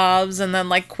jobs and then,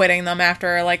 like, quitting them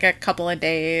after, like, a couple of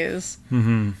days.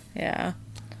 Mm-hmm. Yeah.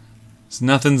 So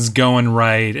nothing's going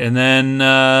right. And then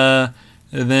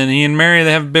he and Mary,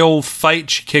 they have a big old fight.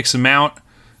 She kicks him out.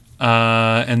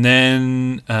 And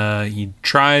then he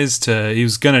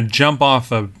was going to jump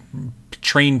off a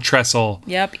train trestle.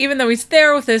 Yep, even though he's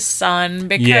there with his son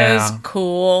because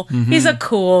cool. Mm-hmm. He's a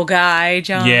cool guy,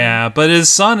 John. Yeah, but his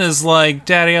son is like,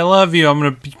 "Daddy, I love you. I'm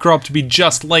going to grow up to be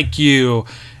just like you."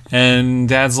 And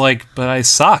Dad's like, "But I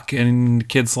suck." And the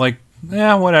kid's like,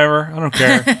 "Yeah, whatever. I don't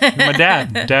care. You're my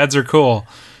dad. Dads are cool."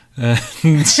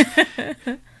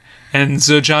 And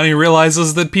so Johnny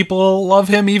realizes that people love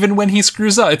him even when he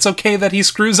screws up. It's okay that he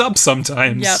screws up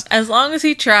sometimes. Yep, as long as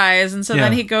he tries. And so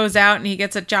then he goes out and he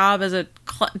gets a job as a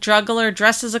juggler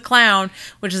dressed as a clown,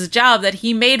 which is a job that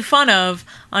he made fun of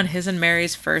on his and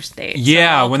Mary's first date.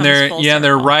 Yeah, when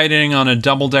they're riding on a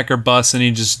double-decker bus, and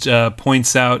he just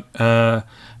points out the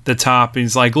top.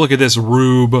 He's like, "Look at this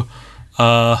rube."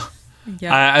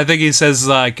 I think he says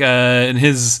like, and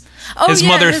his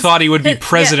mother thought he would be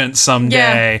president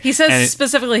someday. Yeah. He says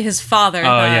specifically his father.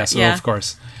 Of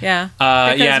course. Yeah.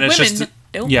 And it's just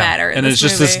matter. And it's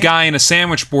just this guy in a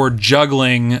sandwich board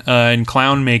juggling in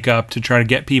clown makeup to try to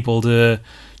get people to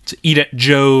eat at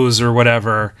Joe's or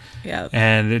whatever. Yeah.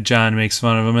 And John makes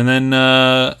fun of him, and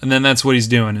then that's what he's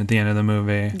doing at the end of the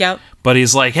movie. Yep. But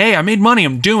he's like, "Hey, I made money.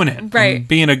 I'm doing it. Right. I'm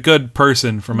being a good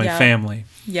person for my family."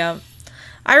 Yep.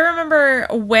 I remember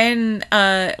when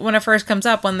it first comes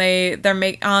up, when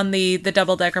they're on the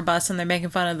double-decker bus and they're making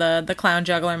fun of the clown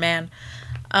juggler man.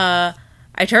 I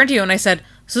turned to you and I said,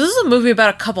 "So this is a movie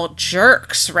about a couple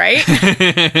jerks, right?"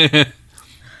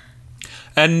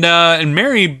 And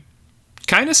Mary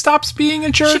kind of stops being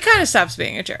a jerk. She kind of stops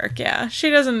being a jerk. Yeah,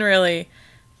 she doesn't really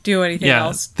do anything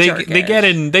else. They get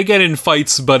in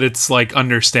fights, but it's like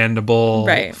understandable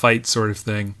fight sort of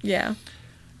thing. Yeah.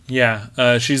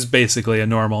 Yeah, she's basically a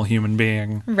normal human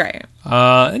being. Right.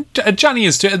 Johnny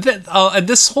is too.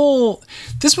 This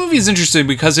movie is interesting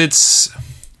because it's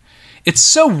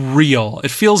so real.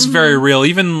 It feels very real.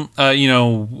 Even,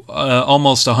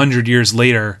 almost 100 years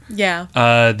later.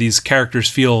 Yeah. These characters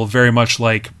feel very much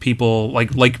like people,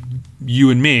 like you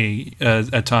and me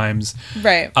at times.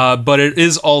 Right. But it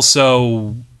is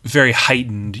also very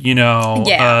heightened,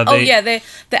 Yeah. The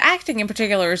acting in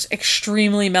particular is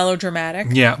extremely melodramatic.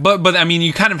 Yeah, but I mean,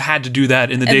 you kind of had to do that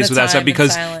in the Days Without Sound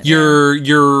because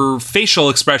your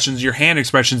facial expressions, your hand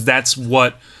expressions, that's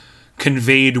what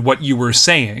conveyed what you were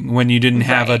saying when you didn't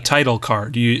have a title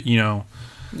card. You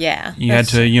had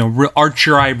to arch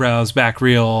your eyebrows back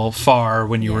real far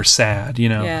when you were sad.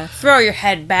 Yeah, throw your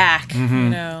head back.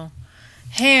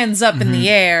 Hands up in the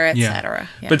air, etc.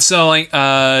 Yeah. But so, like,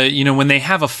 when they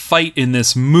have a fight in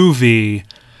this movie,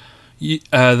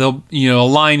 they'll, a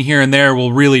line here and there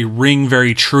will really ring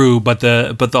very true, but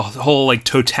the whole like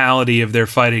totality of their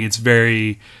fighting, it's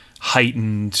very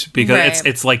heightened because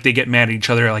it's like they get mad at each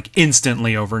other like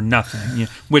instantly over nothing,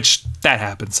 which that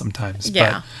happens sometimes.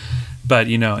 Yeah. But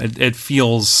it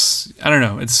feels, I don't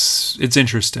know, it's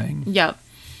interesting. Yep.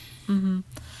 Mm-hmm.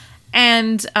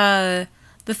 And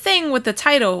the thing with the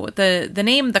title, the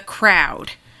name, The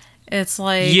Crowd, it's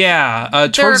like... Yeah.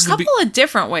 There are a couple of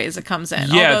different ways it comes in.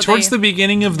 Yeah, towards the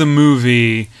beginning of the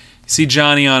movie, you see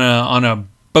Johnny on a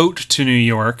boat to New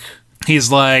York.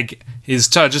 He's like...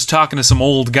 just talking to some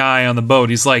old guy on the boat.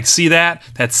 He's like, "See that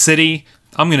city?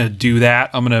 I'm going to do that.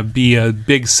 I'm going to be a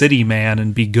big city man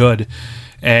and be good."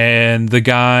 And the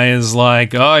guy is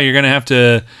like, "Oh, you're going to have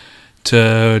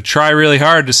to try really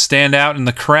hard to stand out in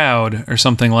the crowd," or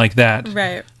something like that.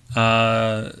 Right.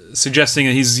 Suggesting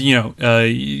that he's,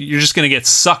 you're just going to get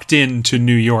sucked into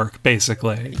New York,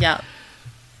 basically. Yeah.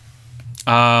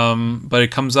 But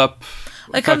it comes up...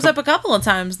 It comes up a couple of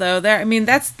times, though.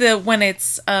 That's when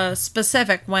it's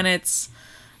specific, when it's...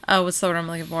 what's the word I'm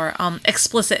looking for?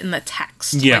 Explicit in the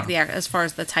text. Yeah. Like as far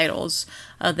as the titles,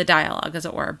 the dialogue, as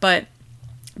it were. But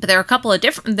there are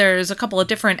there's a couple of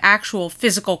different actual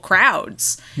physical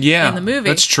crowds in the movie.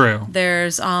 That's true.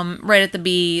 There's right at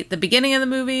the beginning of the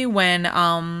movie when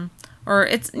or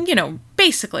it's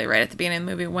basically right at the beginning of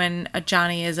the movie when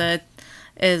Johnny is a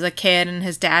kid and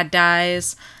his dad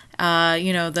dies.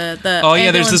 The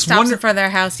there's this stops in front of their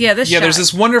house. There's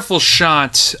this wonderful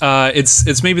shot.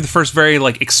 It's maybe the first very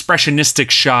like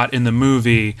expressionistic shot in the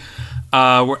movie.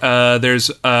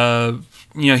 There's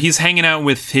he's hanging out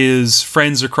with his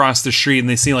friends across the street, and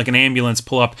they see like an ambulance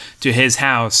pull up to his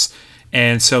house,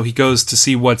 and so he goes to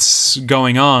see what's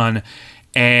going on,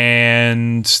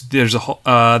 and there's a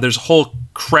whole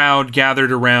crowd gathered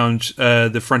around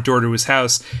the front door to his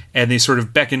house, and they sort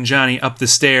of beckon Johnny up the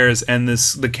stairs, and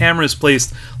the camera is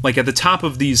placed like at the top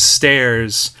of these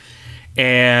stairs,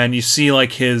 and you see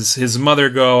like his mother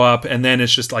go up, and then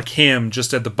it's just like him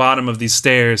just at the bottom of these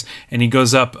stairs, and he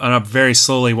goes up and up very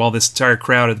slowly while this entire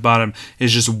crowd at the bottom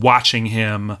is just watching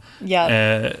him.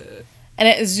 Yeah. And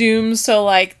it zooms so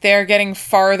like they're getting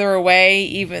farther away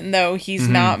even though he's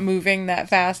not moving that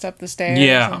fast up the stairs.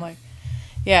 Yeah. And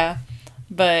yeah.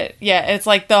 But yeah, it's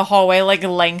like the hallway like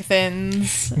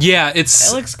lengthens. Yeah, it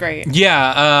looks great.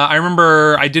 Yeah, I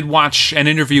remember I did watch an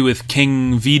interview with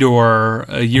King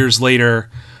Vidor years later,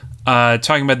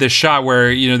 talking about this shot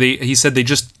where he said they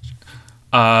just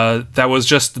that was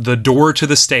just the door to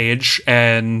the stage,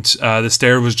 and the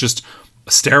stair was just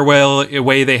stairwell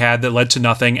way they had that led to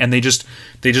nothing, and they just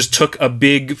took a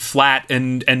big flat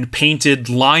and painted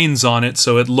lines on it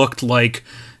so it looked like,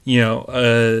 you know,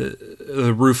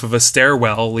 the roof of a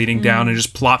stairwell leading down, and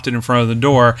just plopped it in front of the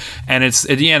door. And it's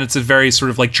a very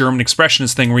sort of like German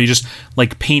expressionist thing where you just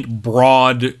like paint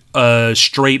broad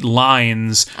straight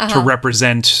lines to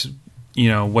represent, you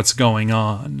know, what's going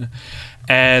on.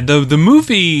 And the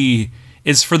movie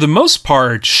is for the most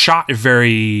part shot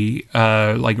very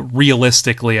like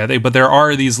realistically, I think, but there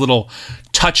are these little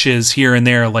touches here and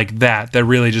there like that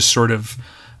really just sort of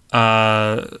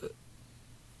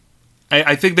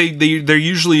I think they're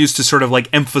usually used to sort of like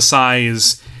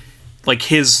emphasize like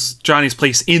Johnny's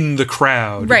place in the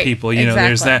crowd, right, people, you know,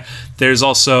 there's that. There's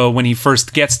also when he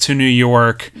first gets to New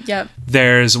York,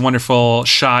 there's a wonderful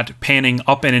shot panning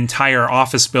up an entire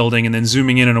office building and then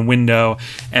zooming in on a window,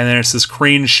 and there's this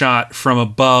crane shot from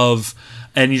above,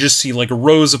 and you just see like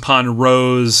rows upon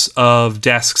rows of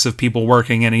desks of people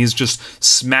working, and he's just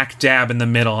smack dab in the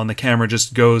middle, and the camera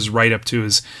just goes right up to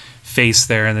his face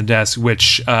there in the desk,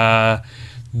 which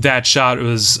that shot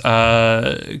was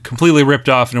completely ripped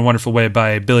off in a wonderful way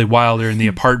by Billy Wilder in The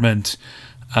Apartment.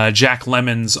 Jack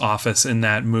Lemmon's office in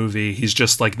that movie, he's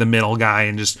just like the middle guy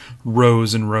and just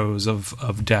rows and rows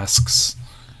of desks.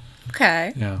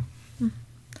 Okay. Yeah.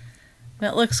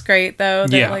 It looks great though.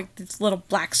 They're like these little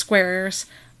black squares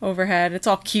overhead. It's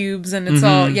all cubes and it's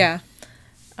all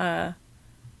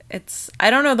it's, I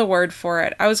don't know the word for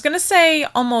it. I was gonna say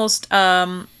almost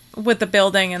with the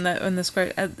building and the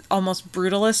square, almost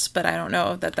brutalist, but I don't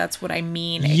know that that's what I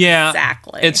mean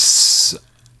exactly. It's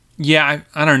I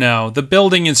don't know. The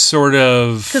building is sort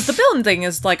of, because the building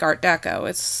is like Art Deco.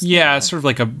 It's it's sort of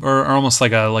like or almost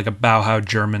like a Bauhaus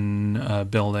German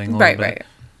building. Right.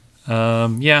 I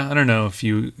don't know if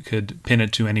you could pin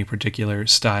it to any particular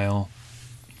style.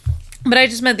 But I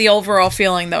just meant the overall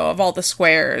feeling though of all the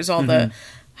squares, all the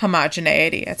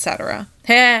homogeneity, etc.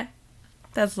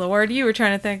 That's the word you were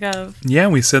trying to think of. Yeah,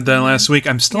 we said that last week.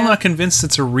 I'm still not convinced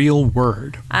it's a real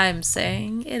word. I'm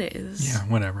saying it is. Yeah,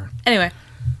 whatever. Anyway,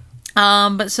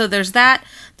 but so there's that.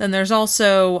 Then there's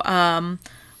also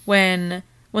when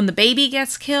the baby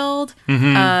gets killed. You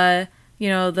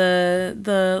know,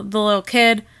 the little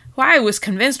kid who I was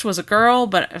convinced was a girl,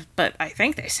 but I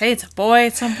think they say it's a boy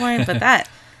at some point. But that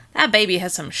baby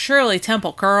has some Shirley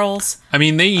Temple curls. I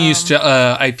mean, they used to,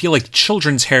 I feel like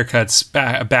children's haircuts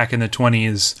back in the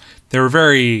 20s, they were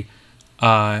very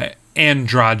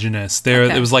androgynous.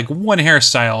 It was like one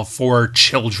hairstyle for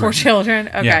children.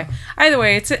 Okay. Yeah. Either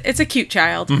way, it's a cute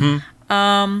child.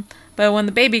 But when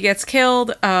the baby gets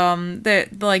killed,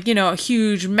 like, you know, a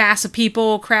huge mass of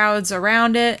people crowds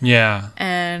around it. Yeah.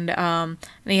 And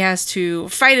he has to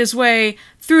fight his way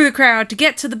through the crowd to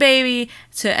get to the baby,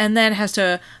 and then has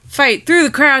to fight through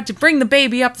the crowd to bring the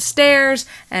baby up the stairs,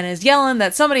 and is yelling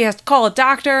that somebody has to call a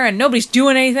doctor, and nobody's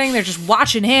doing anything. They're just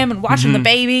watching him and watching the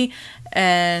baby.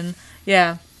 And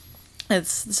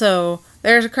it's so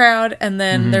there's a crowd, and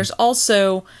then there's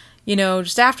also, you know,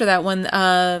 just after that when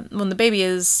the baby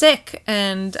is sick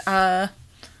and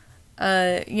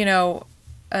you know,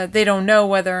 they don't know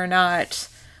whether or not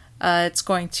it's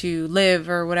going to live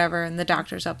or whatever, and the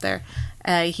doctor's up there.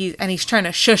 He's trying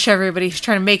to shush everybody. He's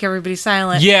trying to make everybody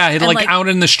silent. Yeah, and like out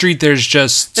in the street, there's a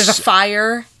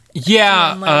fire.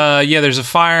 Yeah, there's a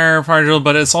fire drill,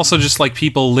 but it's also just like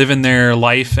people living their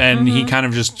life, and he kind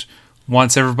of just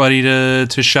wants everybody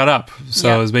to shut up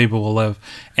so his baby will live.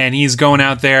 And he's going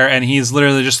out there, and he's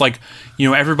literally just like, you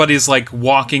know, everybody's like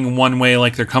walking one way,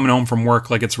 like they're coming home from work,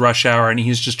 like it's rush hour, and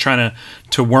he's just trying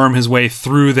to worm his way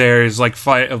through there. He's like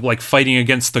fighting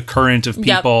against the current of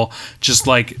people, just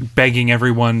like begging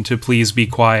everyone to please be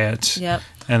quiet. Yep.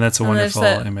 And that's a wonderful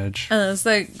image. And there's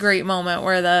the great moment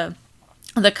where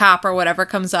the cop or whatever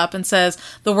comes up and says,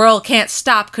 "The world can't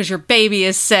stop because your baby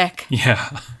is sick."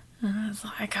 Yeah. And it's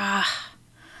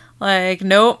like,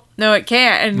 nope, no, it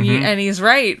can't. And and he's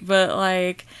right, but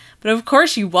of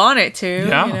course you want it to.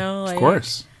 Yeah, you know, of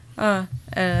course. And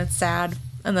it's sad,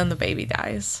 and then the baby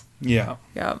dies. Yeah.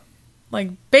 Yep.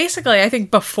 Like basically, I think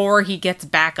before he gets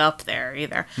back up there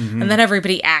either, and then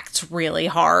everybody acts really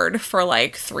hard for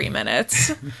like 3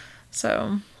 minutes.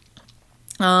 So,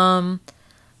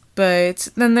 but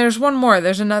then there's one more.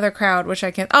 There's another crowd, which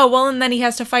I can't... Oh, well, and then he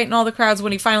has to fight in all the crowds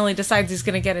when he finally decides he's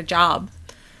going to get a job,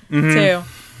 too.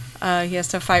 He has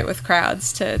to fight with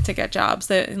crowds to get jobs.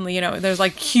 That, you know, there's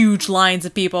like huge lines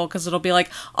of people because it'll be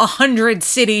like 100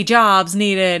 city jobs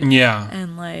needed. Yeah.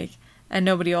 And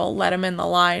nobody will let him in the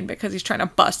line because he's trying to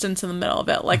bust into the middle of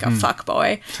it like a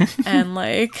fuckboy.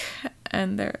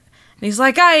 and he's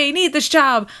like, I need this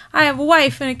job. I have a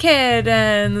wife and a kid.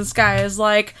 And this guy is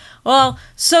like, well,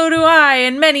 so do I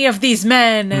and many of these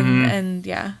men. And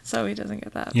yeah, so he doesn't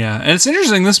get that. Yeah, and it's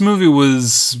interesting. This movie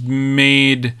was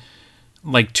made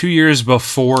like 2 years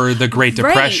before the Great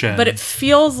Depression. Right, but it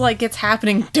feels like it's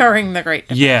happening during the Great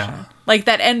Depression. Yeah. Like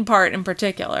that end part in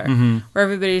particular, where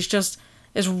everybody's just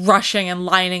is rushing and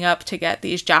lining up to get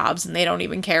these jobs and they don't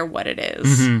even care what it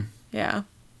is. Yeah.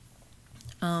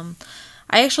 I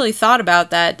actually thought about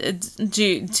that.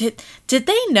 Did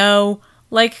they know?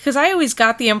 Like, because I always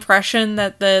got the impression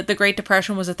that the Great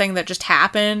Depression was a thing that just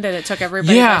happened and it took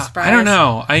everybody by surprise. I don't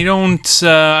know.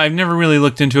 I've never really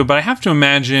looked into it, but I have to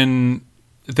imagine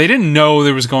they didn't know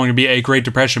there was going to be a Great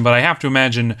Depression, but I have to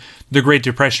imagine the Great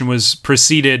Depression was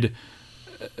preceded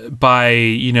by,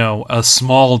 a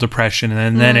small depression,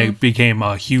 and then it became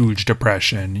a huge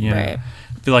depression. Right.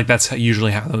 I feel like that's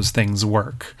usually how those things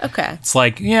work. Okay. It's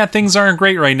like, things aren't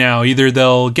great right now. Either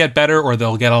they'll get better or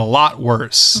they'll get a lot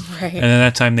worse. Right. And at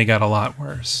that time, they got a lot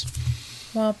worse.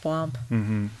 Womp womp.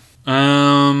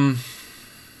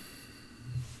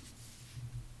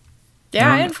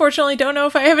 Yeah, I unfortunately don't know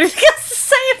if I have anything else to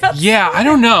say about this. Yeah, I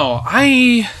don't know.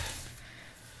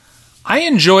 I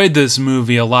enjoyed this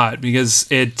movie a lot because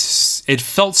it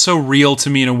felt so real to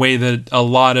me in a way that a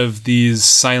lot of these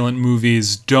silent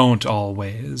movies don't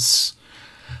always.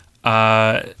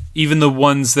 Even the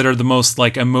ones that are the most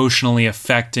like emotionally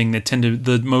affecting,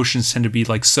 the emotions tend to be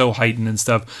like so heightened and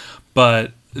stuff.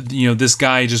 But this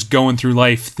guy just going through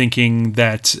life thinking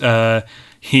that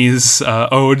he's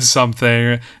owed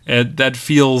something, that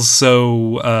feels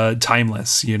so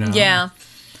timeless. Yeah.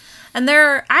 And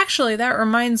that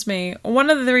reminds me, one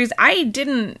of the reasons I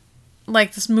didn't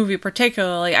like this movie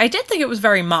particularly, I did think it was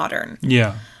very modern.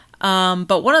 Yeah.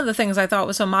 But one of the things I thought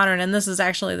was so modern, and this is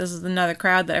another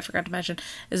crowd that I forgot to mention,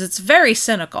 is it's very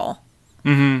cynical.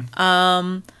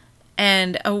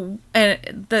 And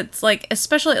that's like,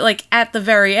 especially like at the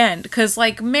very end, because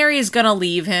like Mary's gonna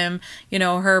leave him.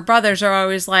 Her brothers are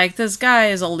always like, this guy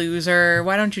is a loser,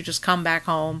 why don't you just come back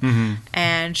home?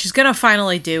 And she's gonna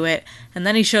finally do it, and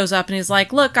then he shows up and he's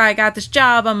like, look, I got this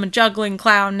job, I'm a juggling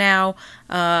clown now,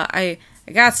 I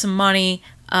got some money,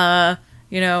 well,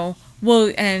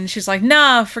 and she's like,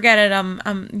 nah, forget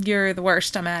it, you're the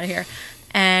worst, I'm out of here.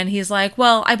 And he's like,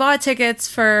 well, I bought tickets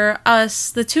for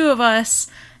us, the two of us,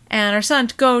 and our son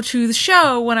to go to the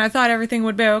show when I thought everything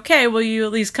would be okay. Will you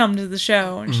at least come to the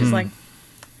show? And she's like,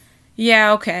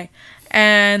 yeah, okay.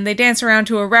 And they dance around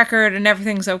to a record and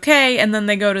everything's okay. And then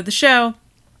they go to the show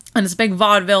and it's a big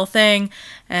vaudeville thing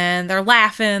and they're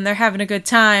laughing, they're having a good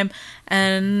time.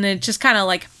 And it just kind of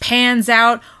like pans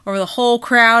out over the whole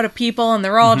crowd of people and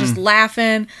they're all just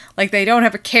laughing like they don't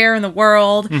have a care in the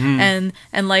world. And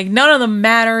like none of them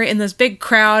matter in this big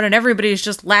crowd and everybody's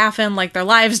just laughing like their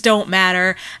lives don't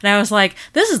matter. And I was like,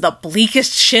 this is the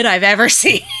bleakest shit I've ever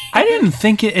seen. I didn't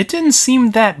think it didn't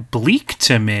seem that bleak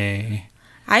to me.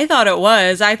 I thought it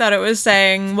was. I thought it was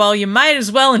saying, well, you might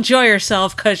as well enjoy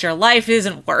yourself because your life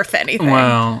isn't worth anything.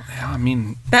 Well, I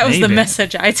mean, that was the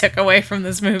message I took away from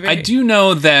this movie. I do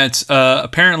know that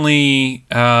apparently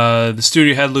the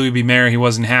studio head, Louis B. Mayer, he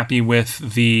wasn't happy with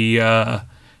the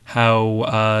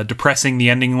how depressing the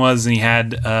ending was, and he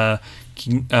had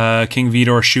King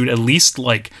Vidor shoot at least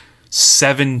like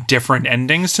 7 different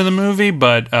endings to the movie,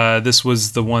 but this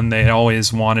was the one they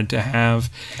always wanted to have.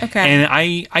 Okay. And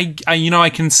I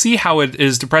can see how it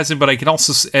is depressing, but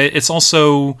it's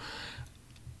also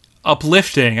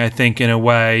uplifting, I think, in a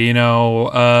way,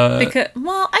 because,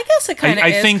 well, I guess it kind of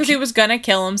is, because he was gonna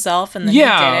kill himself and then he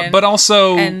didn't. But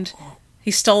also, and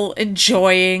he's still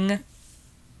enjoying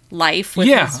life with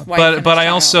his wife and his but I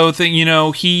child. also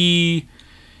think, he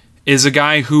is a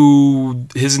guy who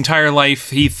his entire life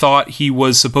he thought he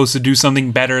was supposed to do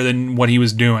something better than what he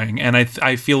was doing, and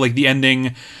I feel like the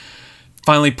ending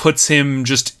finally puts him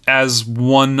just as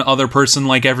one other person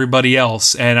like everybody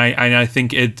else, and I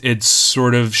think it's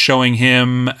sort of showing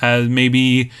him as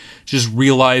maybe just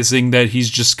realizing that he's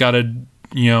just got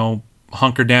to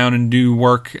hunker down and do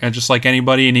work just like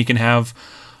anybody, and he can have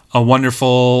a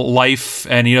wonderful life,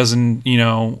 and he doesn't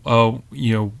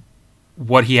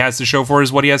what he has to show for it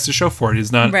is what he has to show for it.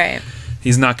 He's not right.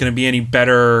 He's not going to be any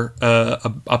better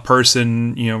a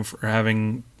person, for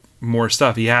having more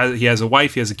stuff. He has a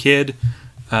wife. He has a kid.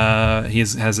 He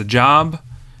has a job.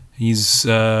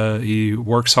 He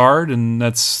works hard, and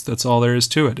that's all there is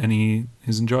to it. And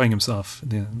he's enjoying himself at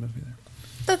the end of the movie. There.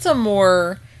 That's a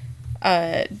more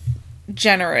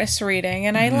generous reading,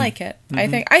 and I like it. I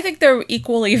think they're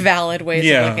equally valid ways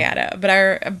of looking at it.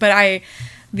 But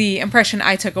the impression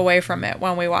I took away from it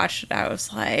when we watched it, I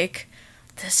was like,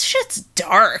 this shit's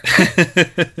dark.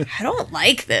 I don't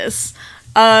like this.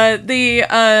 The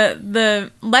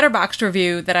Letterboxd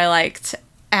review that I liked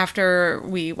after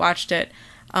we watched it,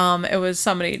 it was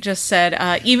somebody just said,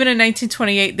 even in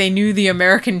 1928, they knew the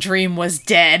American dream was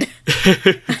dead.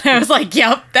 And I was like,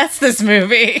 yep, that's this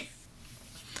movie.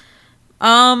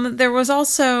 There was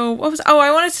also,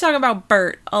 I wanted to talk about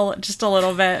Bert just a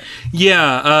little bit.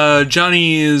 Yeah,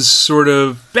 Johnny is sort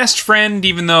of best friend,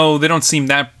 even though they don't seem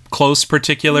that close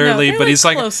particularly, but he's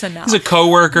like close enough. He's a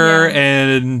coworker,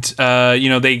 and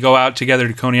they go out together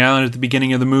to Coney Island at the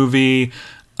beginning of the movie.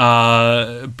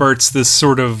 Bert's this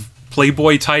sort of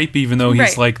playboy type, even though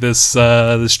he's like this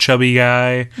chubby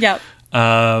guy. Yep.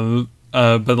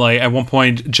 But like at one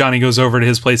point, Johnny goes over to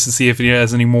his place to see if he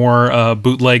has any more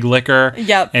bootleg liquor.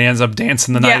 Yep. And he ends up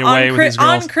dancing the night away with his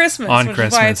girls on Christmas, which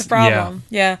is why it's a problem.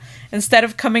 Yeah. Instead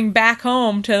of coming back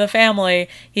home to the family,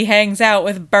 he hangs out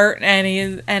with Bert and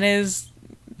his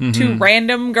two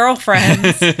random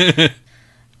girlfriends.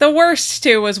 The worst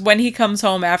too was when he comes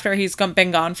home after he's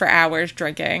been gone for hours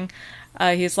drinking.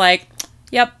 He's like,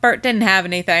 "Yep, Bert didn't have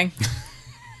anything."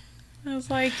 I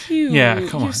was like, you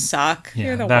suck. Yeah,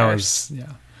 you're the Was, worst.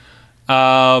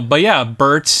 but yeah,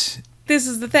 Bert. This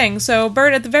is the thing. So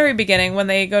Bert, at the very beginning, when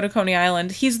they go to Coney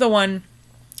Island, he's the one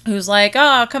who's like,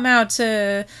 "Oh, come out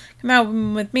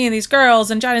with me and these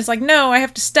girls." And Johnny's like, "No, I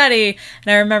have to study."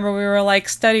 And I remember we were like,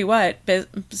 "Study what?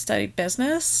 Study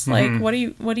business? Like, what are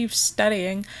you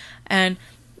studying?" And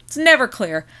it's never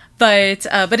clear.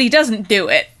 But he doesn't do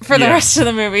it for the rest of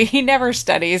the movie. He never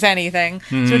studies anything,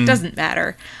 so it doesn't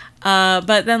matter.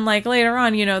 But then, like, later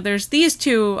on, there's these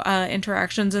two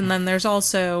interactions, and then there's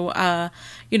also,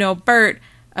 Bert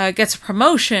gets a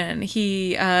promotion.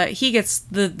 He gets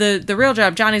the real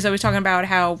job. Johnny's always talking about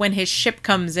how when his ship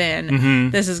comes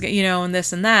in, this is, and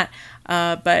this and that.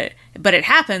 But it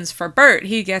happens for Bert.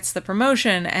 He gets the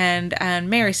promotion, and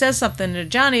Mary says something to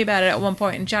Johnny about it at one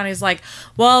point, and Johnny's like,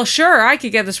 "Well, sure, I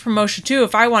could get this promotion too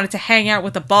if I wanted to hang out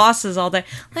with the bosses all day."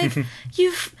 Like,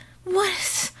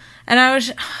 what? And I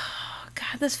was, oh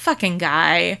God, this fucking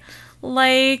guy.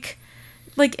 Like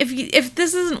if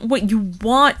this isn't what you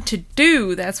want to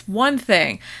do, that's one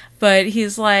thing. But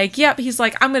he's like,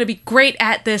 I'm going to be great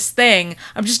at this thing.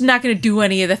 I'm just not going to do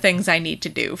any of the things I need to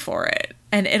do for it.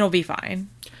 And it'll be fine.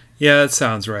 Yeah, that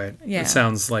sounds right. Yeah. It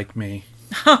sounds like me.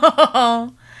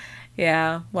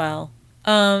 Yeah, well.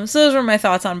 So those were my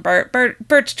thoughts on Bert. Bert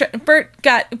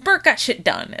got shit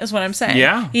done, is what I'm saying.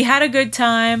 Yeah. He had a good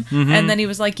time, and then he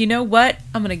was like, you know what?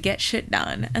 I'm going to get shit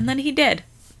done. And then he did.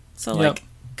 So,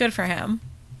 good for him.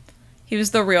 He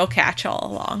was the real catch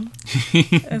all along.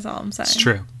 Is all I'm saying. It's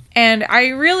true. And I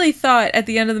really thought at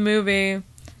the end of the movie,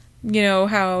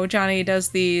 how Johnny does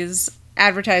these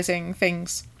advertising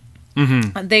things.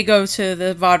 Mm-hmm. They go to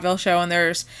the vaudeville show and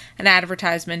there's an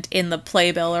advertisement in the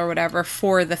playbill or whatever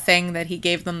for the thing that he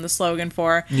gave them the slogan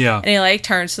for. Yeah. And he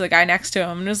turns to the guy next to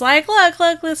him and is like,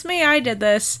 look, that's me. I did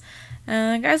this.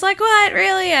 And the guy's like, what?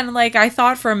 Really? And I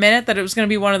thought for a minute that it was going to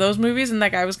be one of those movies and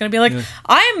that guy was going to be like,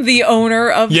 I'm the owner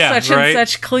of such and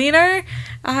such cleaner.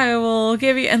 I will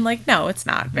give you. And no, it's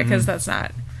not, because that's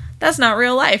not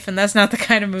real life, and that's not the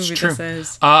kind of movie this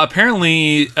is.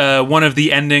 Apparently, one of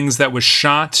the endings that was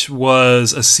shot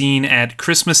was a scene at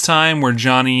Christmas time where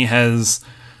Johnny has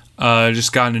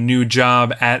just gotten a new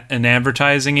job at an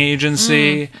advertising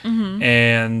agency,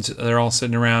 and they're all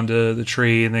sitting around the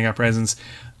tree, and they got presents.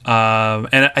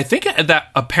 And I think that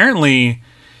apparently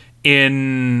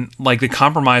in the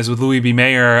compromise with Louis B.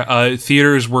 Mayer,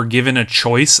 theaters were given a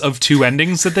choice of two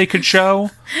endings that they could show.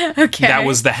 Okay. That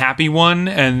was the happy one,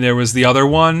 and there was the other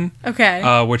one.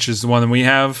 Okay. Which is the one that we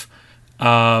have.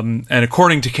 And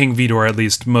according to King Vidor, at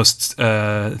least, most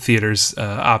theaters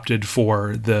opted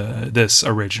for this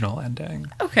original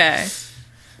ending. Okay.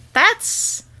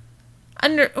 That's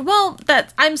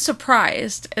I'm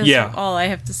surprised, is all I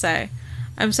have to say.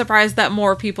 I'm surprised that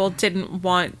more people didn't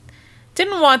want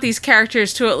these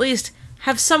characters to at least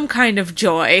have some kind of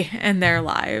joy in their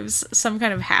lives, some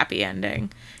kind of happy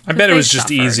ending. I bet it was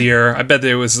just easier. I bet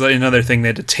there was another thing they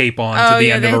had to tape on to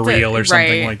the end of a reel or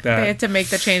something like that. They had to make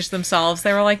the change themselves.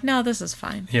 They were like, no, this is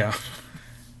fine. Yeah.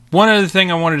 One other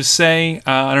thing I wanted to say,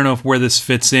 I don't know where this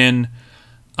fits in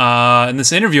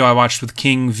this interview I watched with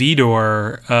King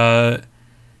Vidor,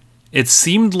 it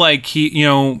seemed like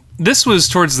this was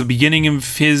towards the beginning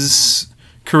of his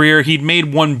career. He'd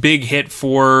made one big hit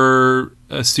for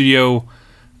a studio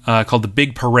called The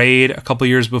Big Parade a couple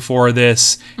years before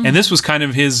this, and this was kind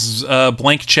of his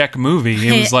blank check movie.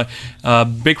 It was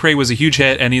Big Parade was a huge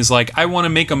hit, and he's like, I want to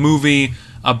make a movie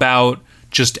about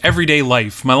just everyday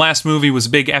life. My last movie was a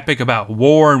big epic about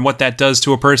war and what that does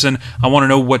to a person. I want to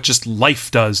know what just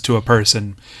life does to a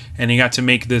person. And he got to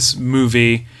make this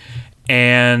movie,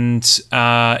 and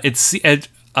I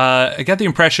got the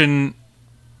impression,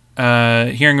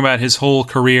 hearing about his whole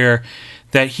career,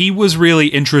 that he was really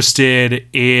interested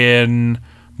in,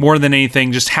 more than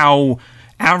anything, just how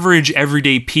average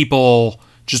everyday people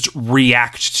just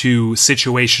react to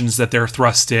situations that they're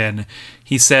thrust in.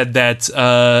 He said that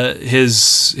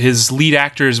his lead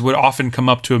actors would often come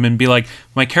up to him and be like,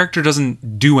 my character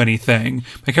doesn't do anything.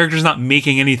 My character's not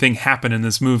making anything happen in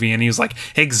this movie. And he was like,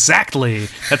 exactly.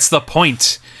 That's the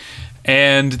point.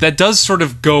 And that does sort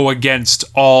of go against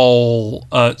all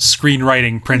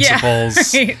screenwriting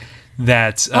principles. Yeah, right.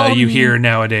 That you hear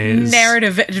nowadays.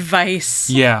 Narrative advice.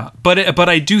 Yeah, but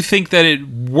I do think that it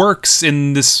works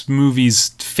in this movie's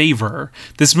favor.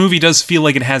 This movie does feel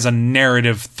like it has a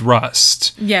narrative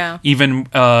thrust. Yeah. Even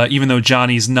though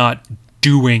Johnny's not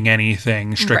doing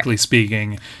anything, strictly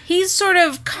speaking. He's sort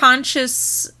of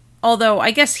conscious, although I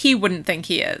guess he wouldn't think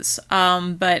he is.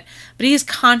 But he's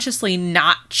consciously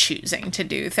not choosing to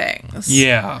do things.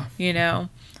 Yeah. You know?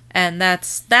 And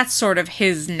that's sort of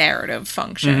his narrative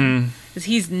function. Is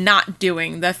he's not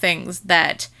doing the things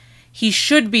that he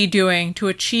should be doing to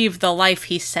achieve the life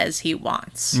he says he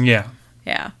wants. Yeah.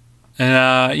 Yeah.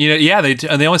 And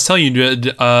they always tell you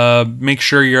to make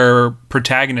sure your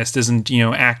protagonist isn't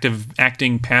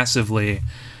acting passively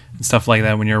and stuff like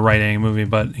that when you're writing a movie.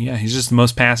 But yeah, he's just the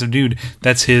most passive dude.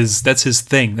 That's his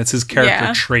thing. That's his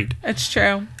character trait. It's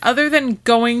true. Other than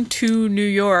going to New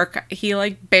York, he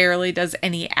barely does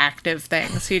any active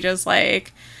things. He just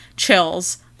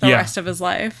chills the rest of his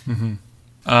life. Mm-hmm.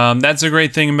 That's a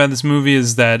great thing about this movie,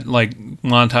 is that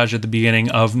montage at the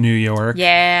beginning of New York.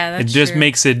 Yeah, that's it just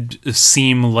makes it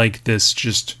seem like this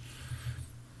just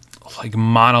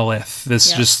monolith.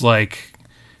 This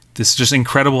just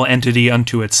incredible entity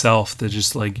unto itself that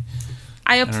just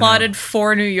I applauded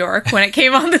for New York when it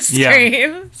came on the screen.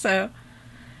 Yeah. So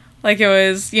it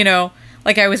was,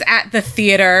 I was at the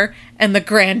theater and the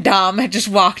Grand Dame had just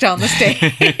walked on the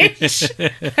stage.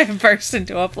 I burst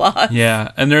into applause.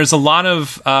 Yeah, and there's a lot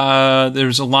of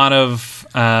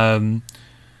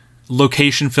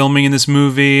location filming in this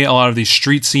movie. A lot of these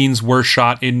street scenes were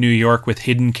shot in New York with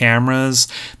hidden cameras.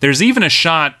 There's even a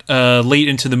shot late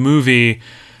into the movie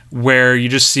where you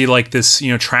just see this,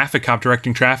 traffic cop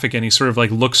directing traffic, and he sort of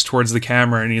looks towards the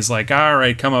camera and he's like, all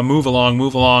right, come on, move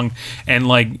along.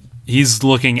 And he's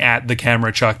looking at the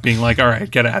camera truck being like, all right,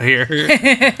 get out of here.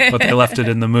 But they left it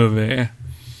in the movie.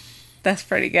 That's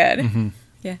pretty good. Mm-hmm.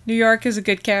 Yeah. New York is a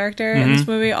good character in this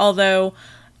movie, although,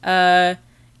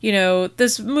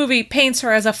 this movie paints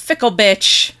her as a fickle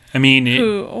bitch. I mean,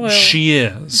 she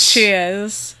is. She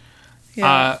is.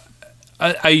 Yeah.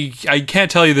 I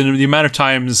can't tell you the amount of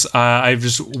times I've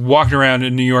just walked around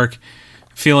in New York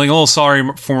feeling a little sorry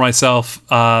for myself,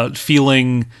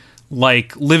 feeling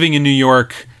like living in New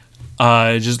York,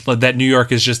 just that New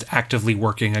York is just actively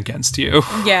working against you.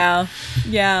 Yeah,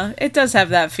 it does have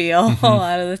that feel a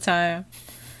lot of the time.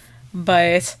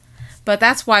 But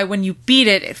that's why when you beat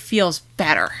it, it feels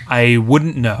better. I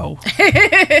wouldn't know.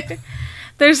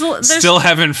 There's still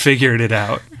haven't figured it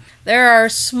out. There are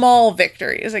small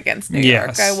victories against New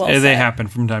York, I will say. They happen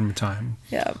from time to time.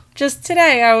 Yeah. Just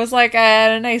today, I was I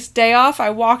had a nice day off.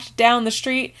 I walked down the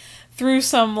street through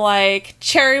some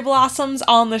cherry blossoms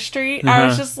on the street. I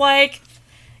was just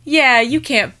yeah, you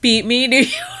can't beat me, New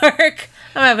York.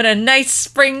 I'm having a nice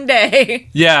spring day.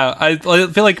 Yeah, I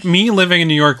feel like me living in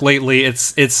New York lately,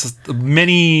 it's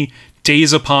many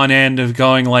days upon end of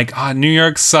going New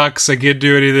York sucks. I can't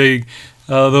do anything.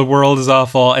 The world is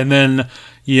awful. And then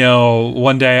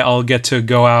one day I'll get to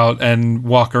go out and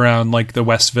walk around the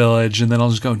West Village, and then I'll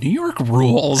just go, New York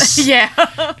rules.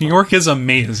 Yeah. New York is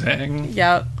amazing.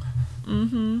 Yep.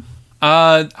 Mm-hmm.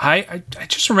 I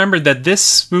just remembered that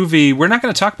this movie, we're not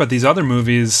going to talk about these other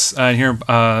movies here,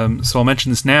 so I'll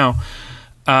mention this now.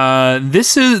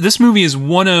 This movie is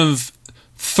one of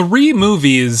 3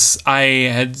 movies I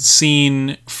had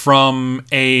seen from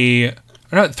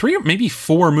three or maybe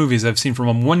 4 movies I've seen from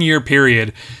a 1-year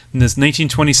period in this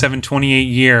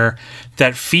 1927-28 year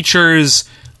that features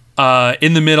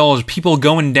in the middle people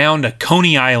going down to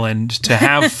Coney Island to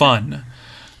have fun.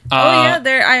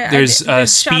 There's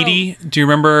Speedy. Do you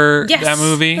remember that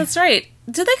movie? That's right.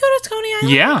 Did they go to Coney Island?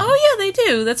 Yeah. Oh yeah, they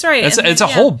do. That's right. It's a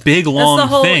whole big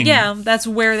long thing. Yeah, that's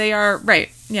where they are. Right.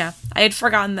 Yeah. I had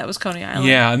forgotten that was Coney Island.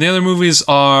 Yeah, and the other movies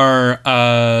are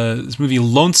this movie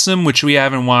Lonesome, which we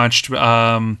haven't watched. But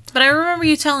I remember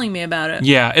you telling me about it.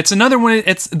 Yeah, it's another one.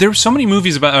 There's so many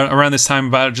movies about around this time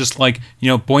about just like,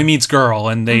 boy meets girl,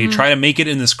 and they try to make it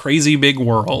in this crazy big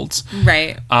world.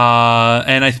 Right.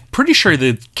 And I'm pretty sure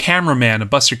the Cameraman, a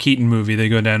Buster Keaton movie, they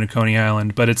go down to Coney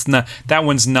Island, but it's not. That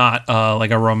one's not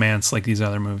like a romance like these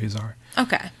other movies are.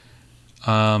 Okay.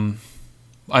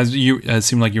 It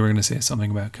seemed like you were going to say something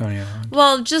about Coney Island.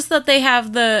 Well, just that they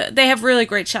have really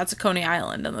great shots of Coney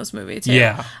Island in this movie too.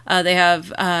 Yeah. They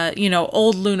have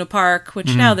old Luna Park,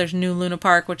 which now there's new Luna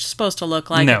Park, which is supposed to look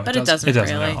like it, but it doesn't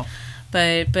really. At all.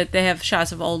 But they have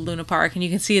shots of old Luna Park, and you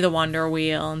can see the Wonder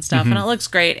Wheel and stuff, and it looks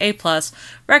great. A+.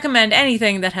 Recommend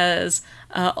anything that has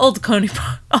old Coney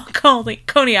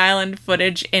Island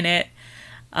footage in it.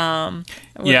 I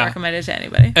would recommend it to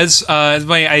anybody.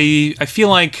 I feel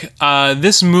like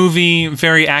this movie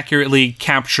very accurately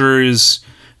captures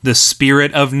the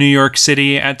spirit of New York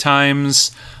City at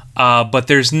times, but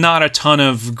there's not a ton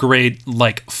of great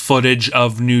like footage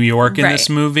of New York in this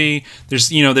movie.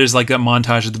 There's like a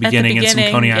montage at the beginning and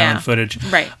some Coney Island footage,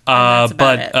 right?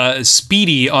 But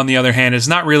Speedy, on the the hand, is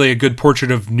not really a good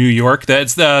portrait of New York.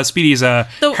 That's Speedy's a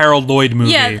Harold Lloyd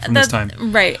movie from this time,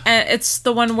 right? And it's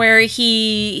the one where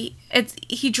he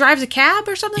drives a cab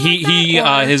or something.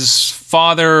 His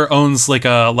father owns like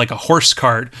a horse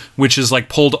cart, which is like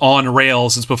pulled on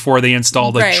rails. It's before they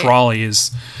install the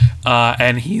trolleys,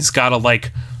 and he's got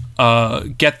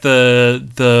to get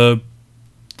the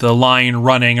line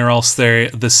running, or else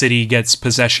the city gets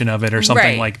possession of it or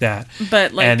something like that.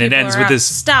 But it ends with this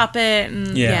stop it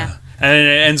and And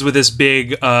it ends with this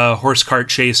big horse cart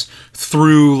chase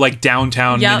through like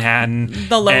downtown Manhattan,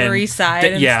 the Lower East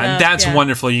Side. That's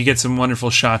wonderful. You get some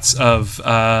wonderful shots of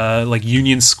like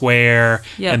Union Square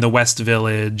and the West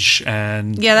Village,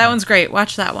 and that one's great.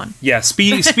 Watch that one. Yeah,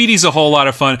 Speedy's a whole lot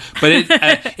of fun, but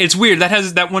it's weird.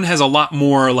 That one has a lot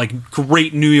more like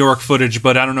great New York footage,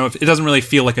 but I don't know if it doesn't really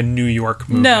feel like a New York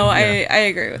movie. No, I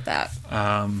agree with that.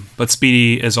 But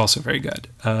Speedy is also very good.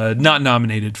 Not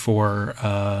nominated for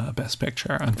Best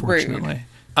Picture, unfortunately.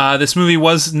 This movie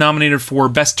was nominated for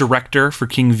Best Director for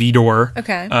King Vidor.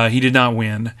 Okay. He did not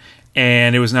win.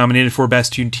 And it was nominated for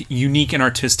Best Unique and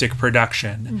Artistic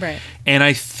Production. Right. And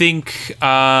I think,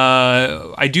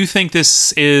 I do think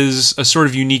this is a sort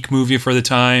of unique movie for the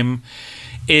time.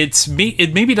 It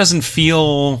maybe doesn't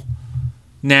feel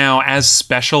now as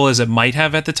special as it might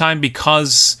have at the time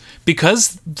because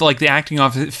like the acting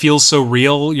off it feels so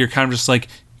real. You're kind of just like,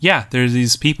 yeah, there's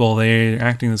these people, they're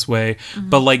acting this way,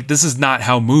 but like this is not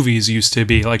how movies used to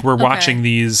be. Like we're watching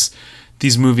these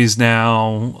movies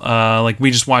now. Like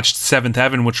we just watched Seventh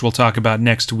Heaven, which we'll talk about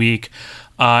next week,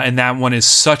 and that one is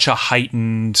such a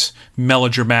heightened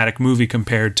melodramatic movie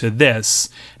compared to this.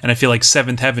 And I feel like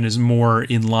Seventh Heaven is more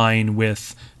in line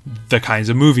with the kinds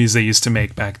of movies they used to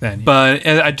make back then. But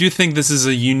I do think this is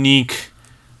a unique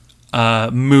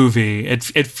movie.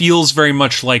 It feels very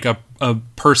much like a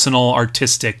personal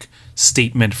artistic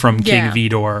statement from King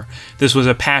Vidor. This was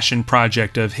a passion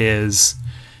project of his,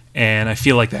 and I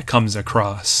feel like that comes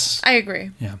across. I agree.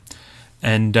 Yeah.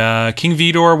 And King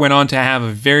Vidor went on to have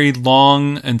a very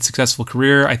long and successful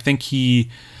career. I think he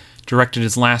directed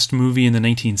his last movie in the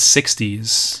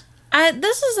 1960s.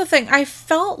 This is the thing. I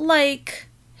felt like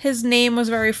his name was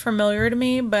very familiar to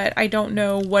me, but I don't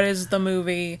know what is the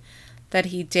movie that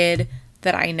he did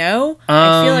that I know.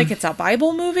 I feel like it's a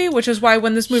Bible movie, which is why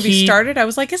when this movie started, I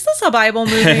was like, is this a Bible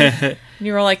movie? And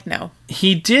you were like, no.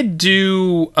 He did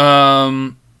do...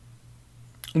 one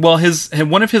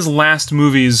of his last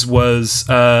movies was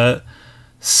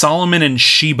Solomon and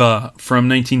Sheba from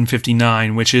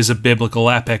 1959, which is a biblical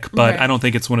epic, but I don't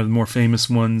think it's one of the more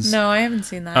famous ones. No, I haven't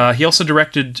seen that. He also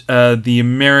directed the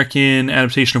American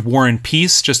adaptation of War and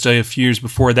Peace just a few years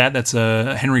before that. That's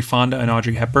Henry Fonda and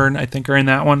Audrey Hepburn, I think, are in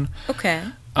that one. Okay.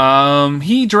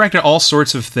 He directed all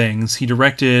sorts of things. He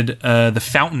directed The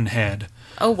Fountainhead.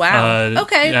 Oh, wow.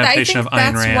 Okay, I think of Ayn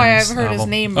that's Rand's why I've heard novel. His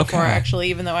name before, actually,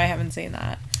 even though I haven't seen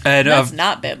that. And that's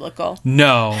not biblical.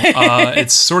 No,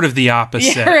 it's sort of the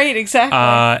opposite. Yeah, right, exactly.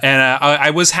 And I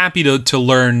was happy to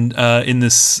learn in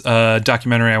this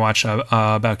documentary I watched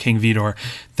about King Vidor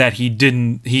that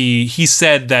he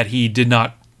said that he did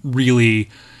not really...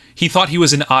 He thought he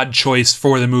was an odd choice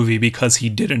for the movie because he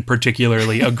didn't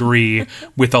particularly agree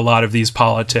with a lot of these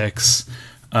politics.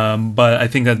 But I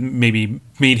think that maybe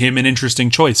made him an interesting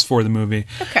choice for the movie.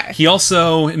 Okay. He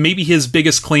also, maybe his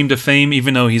biggest claim to fame,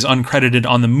 even though he's uncredited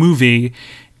on the movie,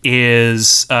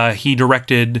 is he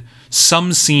directed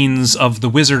some scenes of The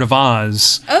Wizard of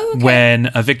Oz. Oh, okay. When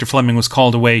Victor Fleming was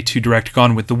called away to direct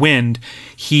Gone with the Wind.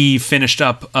 He finished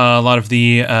up a lot of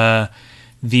the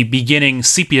beginning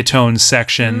sepia tone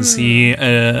sections.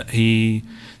 He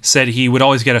said he would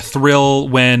always get a thrill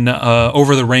when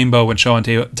Over the Rainbow would show on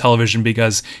television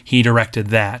because he directed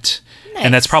that. Nice.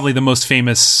 And that's probably the most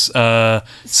famous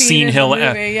scene he'll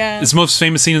ever. It's the most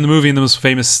famous scene in the movie and the most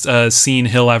famous scene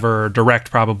he'll ever direct,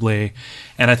 probably.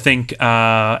 And I think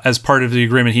as part of the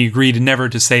agreement, he agreed never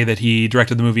to say that he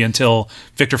directed the movie until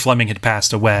Victor Fleming had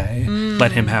passed away.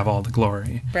 Let him have all the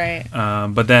glory. Right.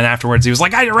 But then afterwards, he was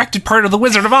like, I directed part of The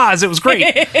Wizard of Oz. It was great.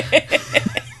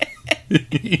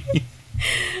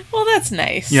 Well, that's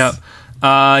nice. Yep.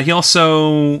 He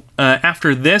also,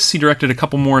 after this, he directed a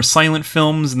couple more silent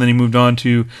films, and then he moved on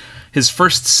to his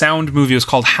first sound movie. It was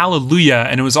called Hallelujah,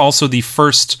 and it was also the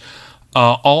first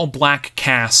all-black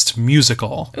cast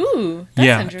musical. Ooh,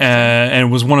 that's interesting. And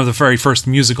it was one of the very first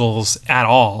musicals at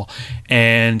all.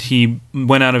 And he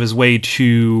went out of his way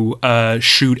to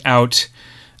shoot out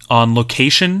on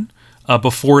location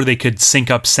before they could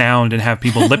sync up sound and have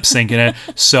people lip sync in it.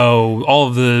 So all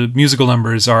of the musical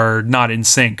numbers are not in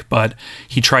sync, but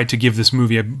he tried to give this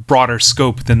movie a broader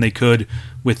scope than they could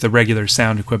with the regular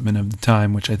sound equipment of the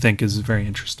time, which I think is very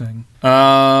interesting.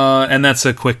 And that's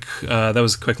that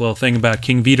was a quick little thing about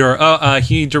King Vidor.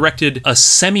 He directed a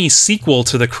semi-sequel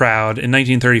to The Crowd in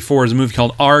 1934. It's a movie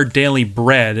called Our Daily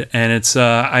Bread, and it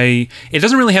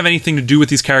doesn't really have anything to do with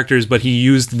these characters, but he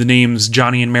used the names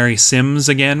Johnny and Mary Sims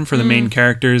again for the main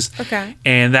characters. Okay.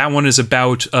 And that one is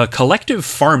about collective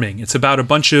farming. It's about a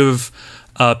bunch of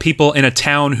people in a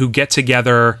town who get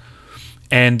together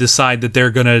and decide that they're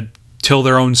going to till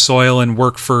their own soil and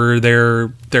work for their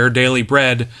daily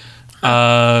bread,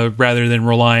 rather than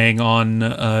relying on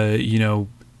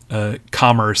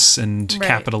commerce and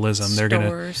capitalism. They're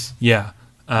Stores.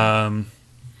 Okay.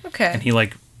 And he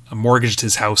mortgaged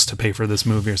his house to pay for this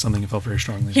movie or something. He felt very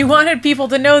strongly. He wanted people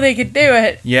to know they could do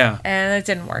it. Yeah. And it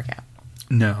didn't work out.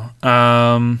 No.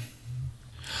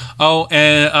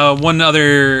 One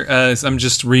other. I'm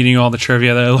just reading all the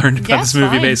trivia that I learned about this movie.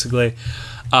 Fine. Basically.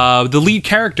 The lead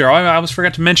character, I almost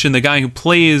forgot to mention the guy who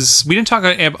plays. We didn't talk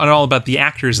at all about the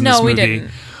actors in this movie. No, we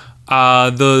didn't.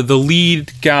 The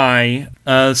lead guy,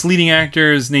 this leading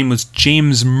actor, his name was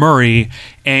James Murray,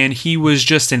 and he was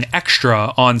just an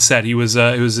extra on set. He was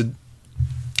a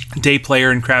day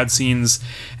player in crowd scenes,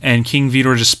 and King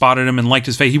Vidor just spotted him and liked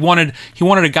his face. He wanted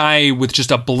a guy with just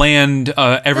a bland,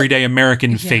 everyday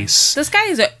American face. This guy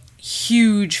has a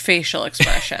huge facial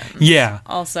expression. Yeah.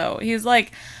 Also, he's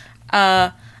like.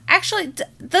 Actually,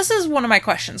 this is one of my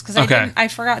questions because I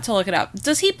forgot to look it up.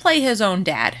 Does he play his own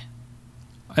dad?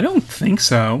 I don't think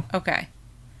so. Okay.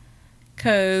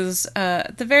 Because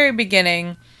at the very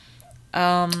beginning,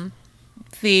 to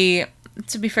be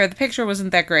fair, the picture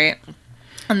wasn't that great,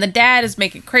 and the dad is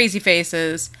making crazy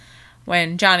faces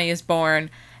when Johnny is born,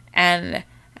 and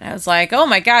I was like, oh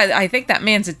my god, I think that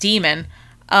man's a demon.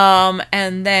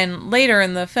 And then later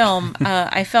in the film,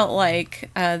 I felt like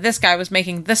this guy was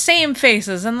making the same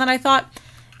faces, and then I thought,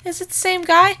 is it the same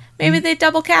guy? Maybe they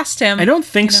double cast him. I don't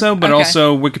think so, but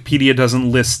also Wikipedia doesn't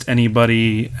list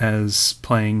anybody as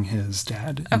playing his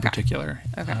dad in particular.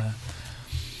 Okay.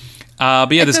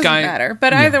 But yeah, this guy doesn't matter.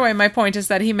 But either way, my point is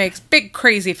that he makes big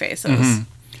crazy faces. Mm-hmm.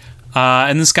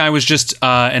 And this guy was just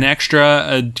an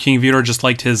extra. King Vidor just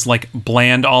liked his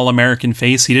bland all-American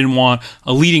face. He didn't want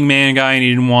a leading man guy, and he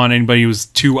didn't want anybody who was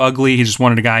too ugly. He just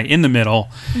wanted a guy in the middle.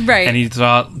 Right. And he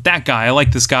thought, that guy, I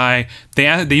like this guy. They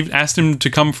asked him to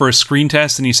come for a screen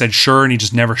test, and he said sure, and he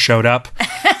just never showed up.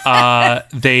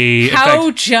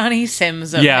 Johnny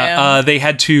Sims of him. They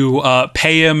had to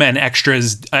pay him an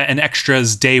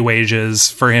extra's day wages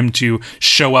for him to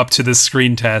show up to the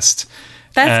screen test.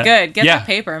 That's good. Get that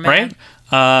paper, man.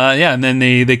 Right? And then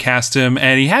they cast him,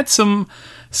 and he had some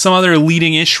other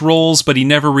leading-ish roles, but he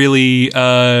never really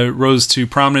rose to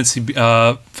prominence. He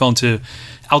fell into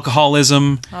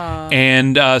alcoholism,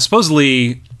 and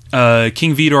supposedly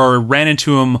King Vidor ran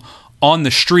into him on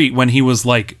the street when he was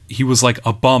like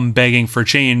a bum begging for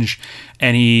change,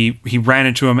 and he ran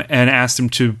into him and asked him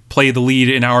to play the lead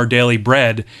in Our Daily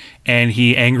Bread, and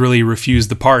he angrily refused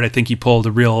the part. I think he pulled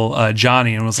a real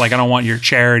Johnny and was like, I don't want your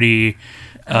charity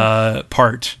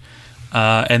part.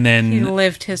 And then he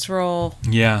lived his role.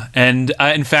 Yeah. And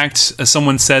in fact,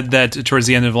 someone said that towards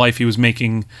the end of life, he was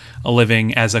making a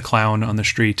living as a clown on the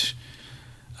street.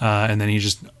 And then he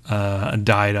just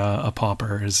died a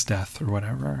pauper, his death or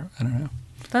whatever. I don't know.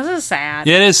 This is sad.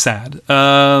 Yeah, it is sad.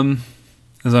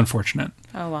 It's unfortunate.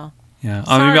 Oh, well. Yeah.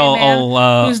 Sorry, maybe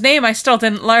I'll whose name I still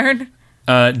didn't learn.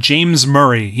 James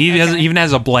Murray. He even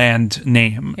has a bland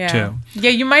name too. Yeah,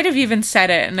 you might have even said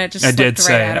it, and it just slipped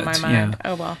right out of my mind.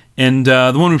 Yeah. Oh well. And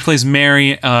the one who plays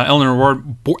Mary,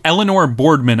 Eleanor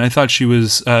Boardman, I thought she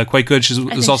was quite good. She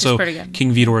was also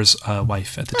King Vidor's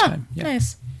wife at the time. Yeah.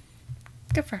 Nice.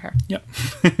 Good for her. Yep.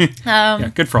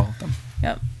 Yeah, good for all of them.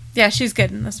 Yep. Yeah, she's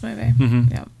good in this movie.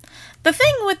 Mm-hmm. Yep. The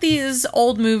thing with these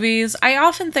old movies, I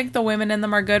often think the women in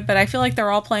them are good, but I feel like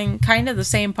they're all playing kind of the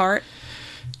same part.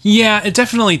 Yeah, it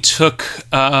definitely took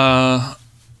a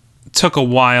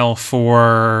while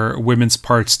for women's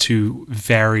parts to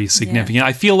vary significantly. Yeah.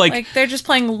 I feel like they're just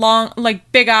playing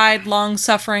big-eyed,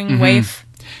 long-suffering waif.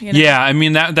 You know? Yeah, I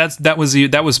mean that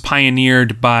was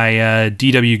pioneered by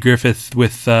D.W. Griffith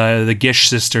with the Gish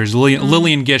sisters.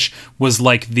 Lillian Gish was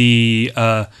like the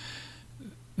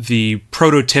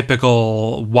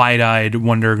prototypical wide-eyed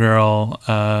Wonder Girl.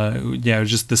 It was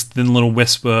just this thin little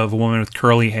wisp of a woman with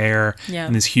curly hair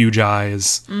and these huge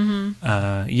eyes.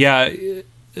 Mm-hmm.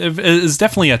 It's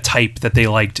definitely a type that they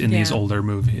liked in these older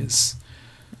movies.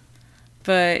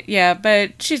 But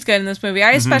she's good in this movie.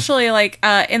 I especially like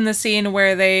in the scene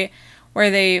where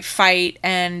they fight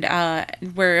and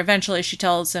where eventually she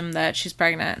tells him that she's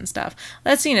pregnant and stuff.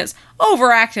 That scene is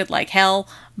overacted like hell,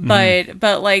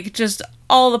 but like just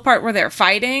all the part where they're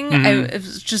fighting, it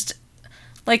was just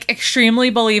like extremely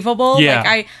believable. Yeah.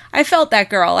 Like I felt that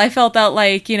girl. I felt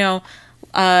that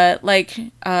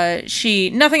she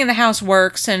nothing in the house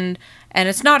works and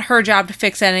it's not her job to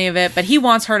fix any of it, but he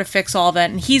wants her to fix all of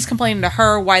it, and he's complaining to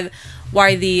her why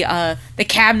the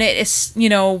cabinet is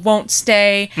won't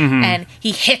stay, and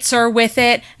he hits her with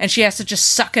it, and she has to just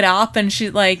suck it up, and she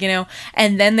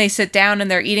and then they sit down and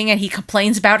they're eating, and he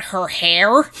complains about her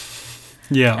hair.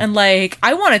 Yeah, and I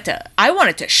wanted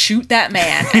to shoot that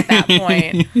man at that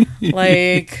point,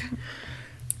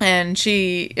 and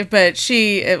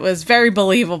it was very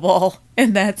believable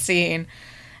in that scene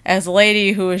as a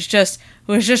lady who was just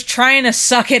trying to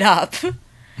suck it up,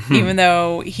 even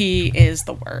though he is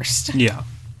the worst. Yeah.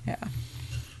 Yeah.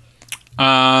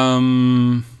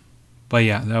 But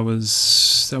yeah, that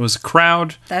was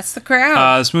Crowd. That's the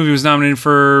Crowd. This movie was nominated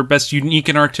for Best Unique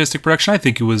and Artistic Production. I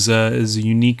think it was it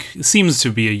seems to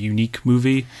be a unique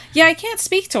movie. Yeah, I can't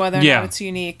speak to whether or not it's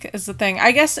unique is the thing.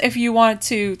 I guess if you want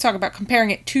to talk about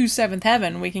comparing it to Seventh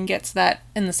Heaven, we can get to that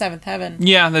in the Seventh Heaven.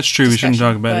 Yeah, that's true. We shouldn't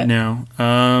talk about it now.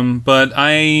 But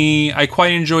I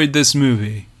quite enjoyed this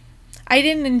movie. I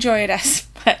didn't enjoy it as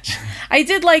much. I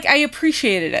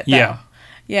appreciated it though. Yeah.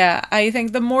 Yeah, I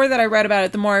think the more that I read about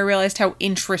it, the more I realized how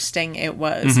interesting it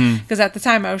was. Because at the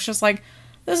time, I was just like,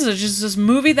 this is just this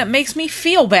movie that makes me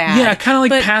feel bad. Yeah,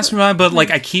 kind of passed me by, but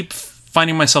I keep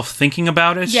finding myself thinking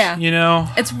about it. Yeah.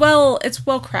 It's well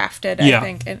crafted, I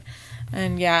think.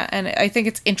 And I think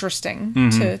it's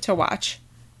interesting to watch.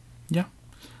 Yeah.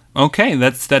 Okay,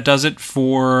 that does it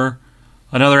for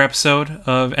another episode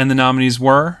of And the Nominees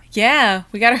Were. Yeah,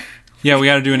 we got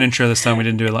to do an intro this time. We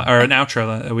didn't do it, or an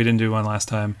outro. We didn't do one last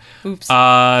time. Oops.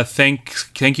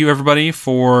 Thank you everybody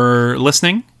for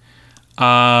listening.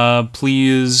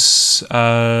 Please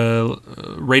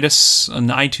rate us on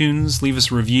iTunes. Leave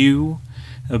us a review.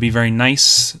 It would be very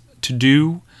nice to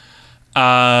do.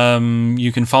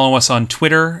 You can follow us on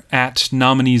Twitter at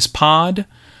nomineespod.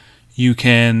 You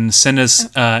can send us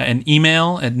an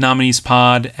email at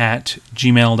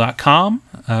nomineespod@gmail.com.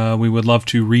 We would love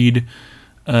to read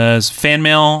as fan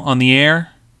mail on the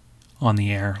air,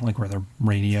 like we're the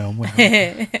radio,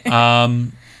 whatever.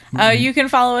 You can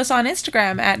follow us on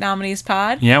Instagram at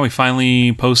nomineespod. Yeah, we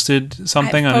finally posted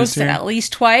something on Instagram. Posted at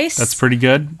least twice. That's pretty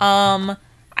good. I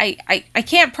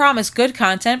can't promise good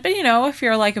content, but if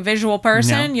you're like a visual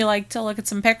person, you like to look at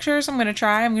some pictures, I'm gonna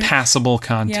try. Passable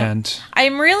content. Yeah.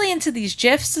 I'm really into these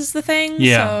GIFs is the thing.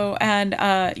 Yeah. So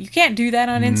you can't do that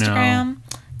on Instagram. No.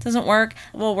 Doesn't work.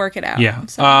 We'll work it out. Yeah.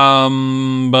 So.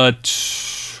 But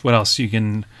what else? You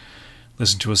can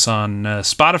listen to us on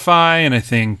Spotify and I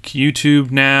think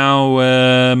YouTube now.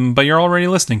 But you're already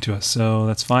listening to us, so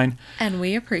that's fine. And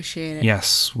we appreciate it.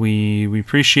 Yes, we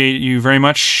appreciate you very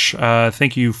much.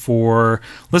 Thank you for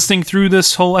listening through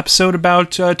this whole episode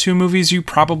about two movies you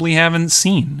probably haven't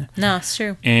seen. No, it's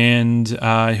true. And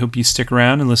I hope you stick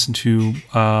around and listen to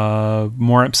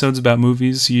more episodes about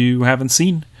movies you haven't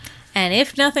seen. And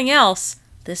if nothing else,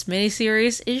 this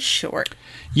miniseries is short.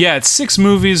 Yeah, it's 6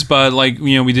 movies, but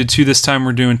we did 2 this time.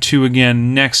 We're doing 2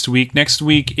 again next week. Next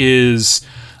week is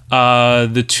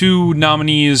the 2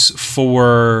 nominees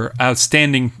for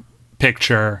Outstanding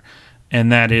Picture, and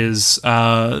that is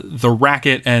The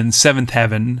Racket and Seventh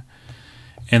Heaven.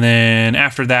 And then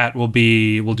after that, we'll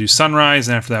do Sunrise,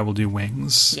 and after that, we'll do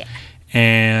Wings. Yeah.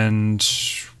 And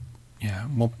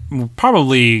we'll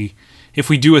probably if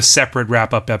we do a separate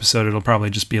wrap-up episode, it'll probably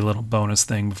just be a little bonus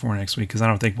thing before next week, because I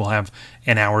don't think we'll have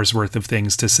an hour's worth of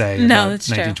things to say about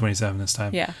 1927 this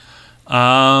time. Yeah.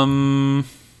 I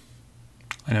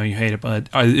know you hate it, but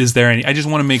is there any... I just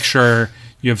want to make sure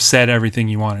you have said everything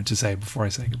you wanted to say before I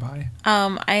say goodbye.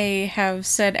 I have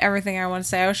said everything I want to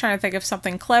say. I was trying to think of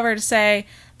something clever to say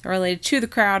related to the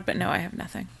crowd, but no, I have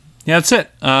nothing. Yeah, that's it.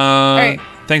 All right.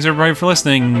 Thanks, everybody, for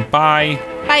listening. Bye.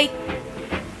 Bye.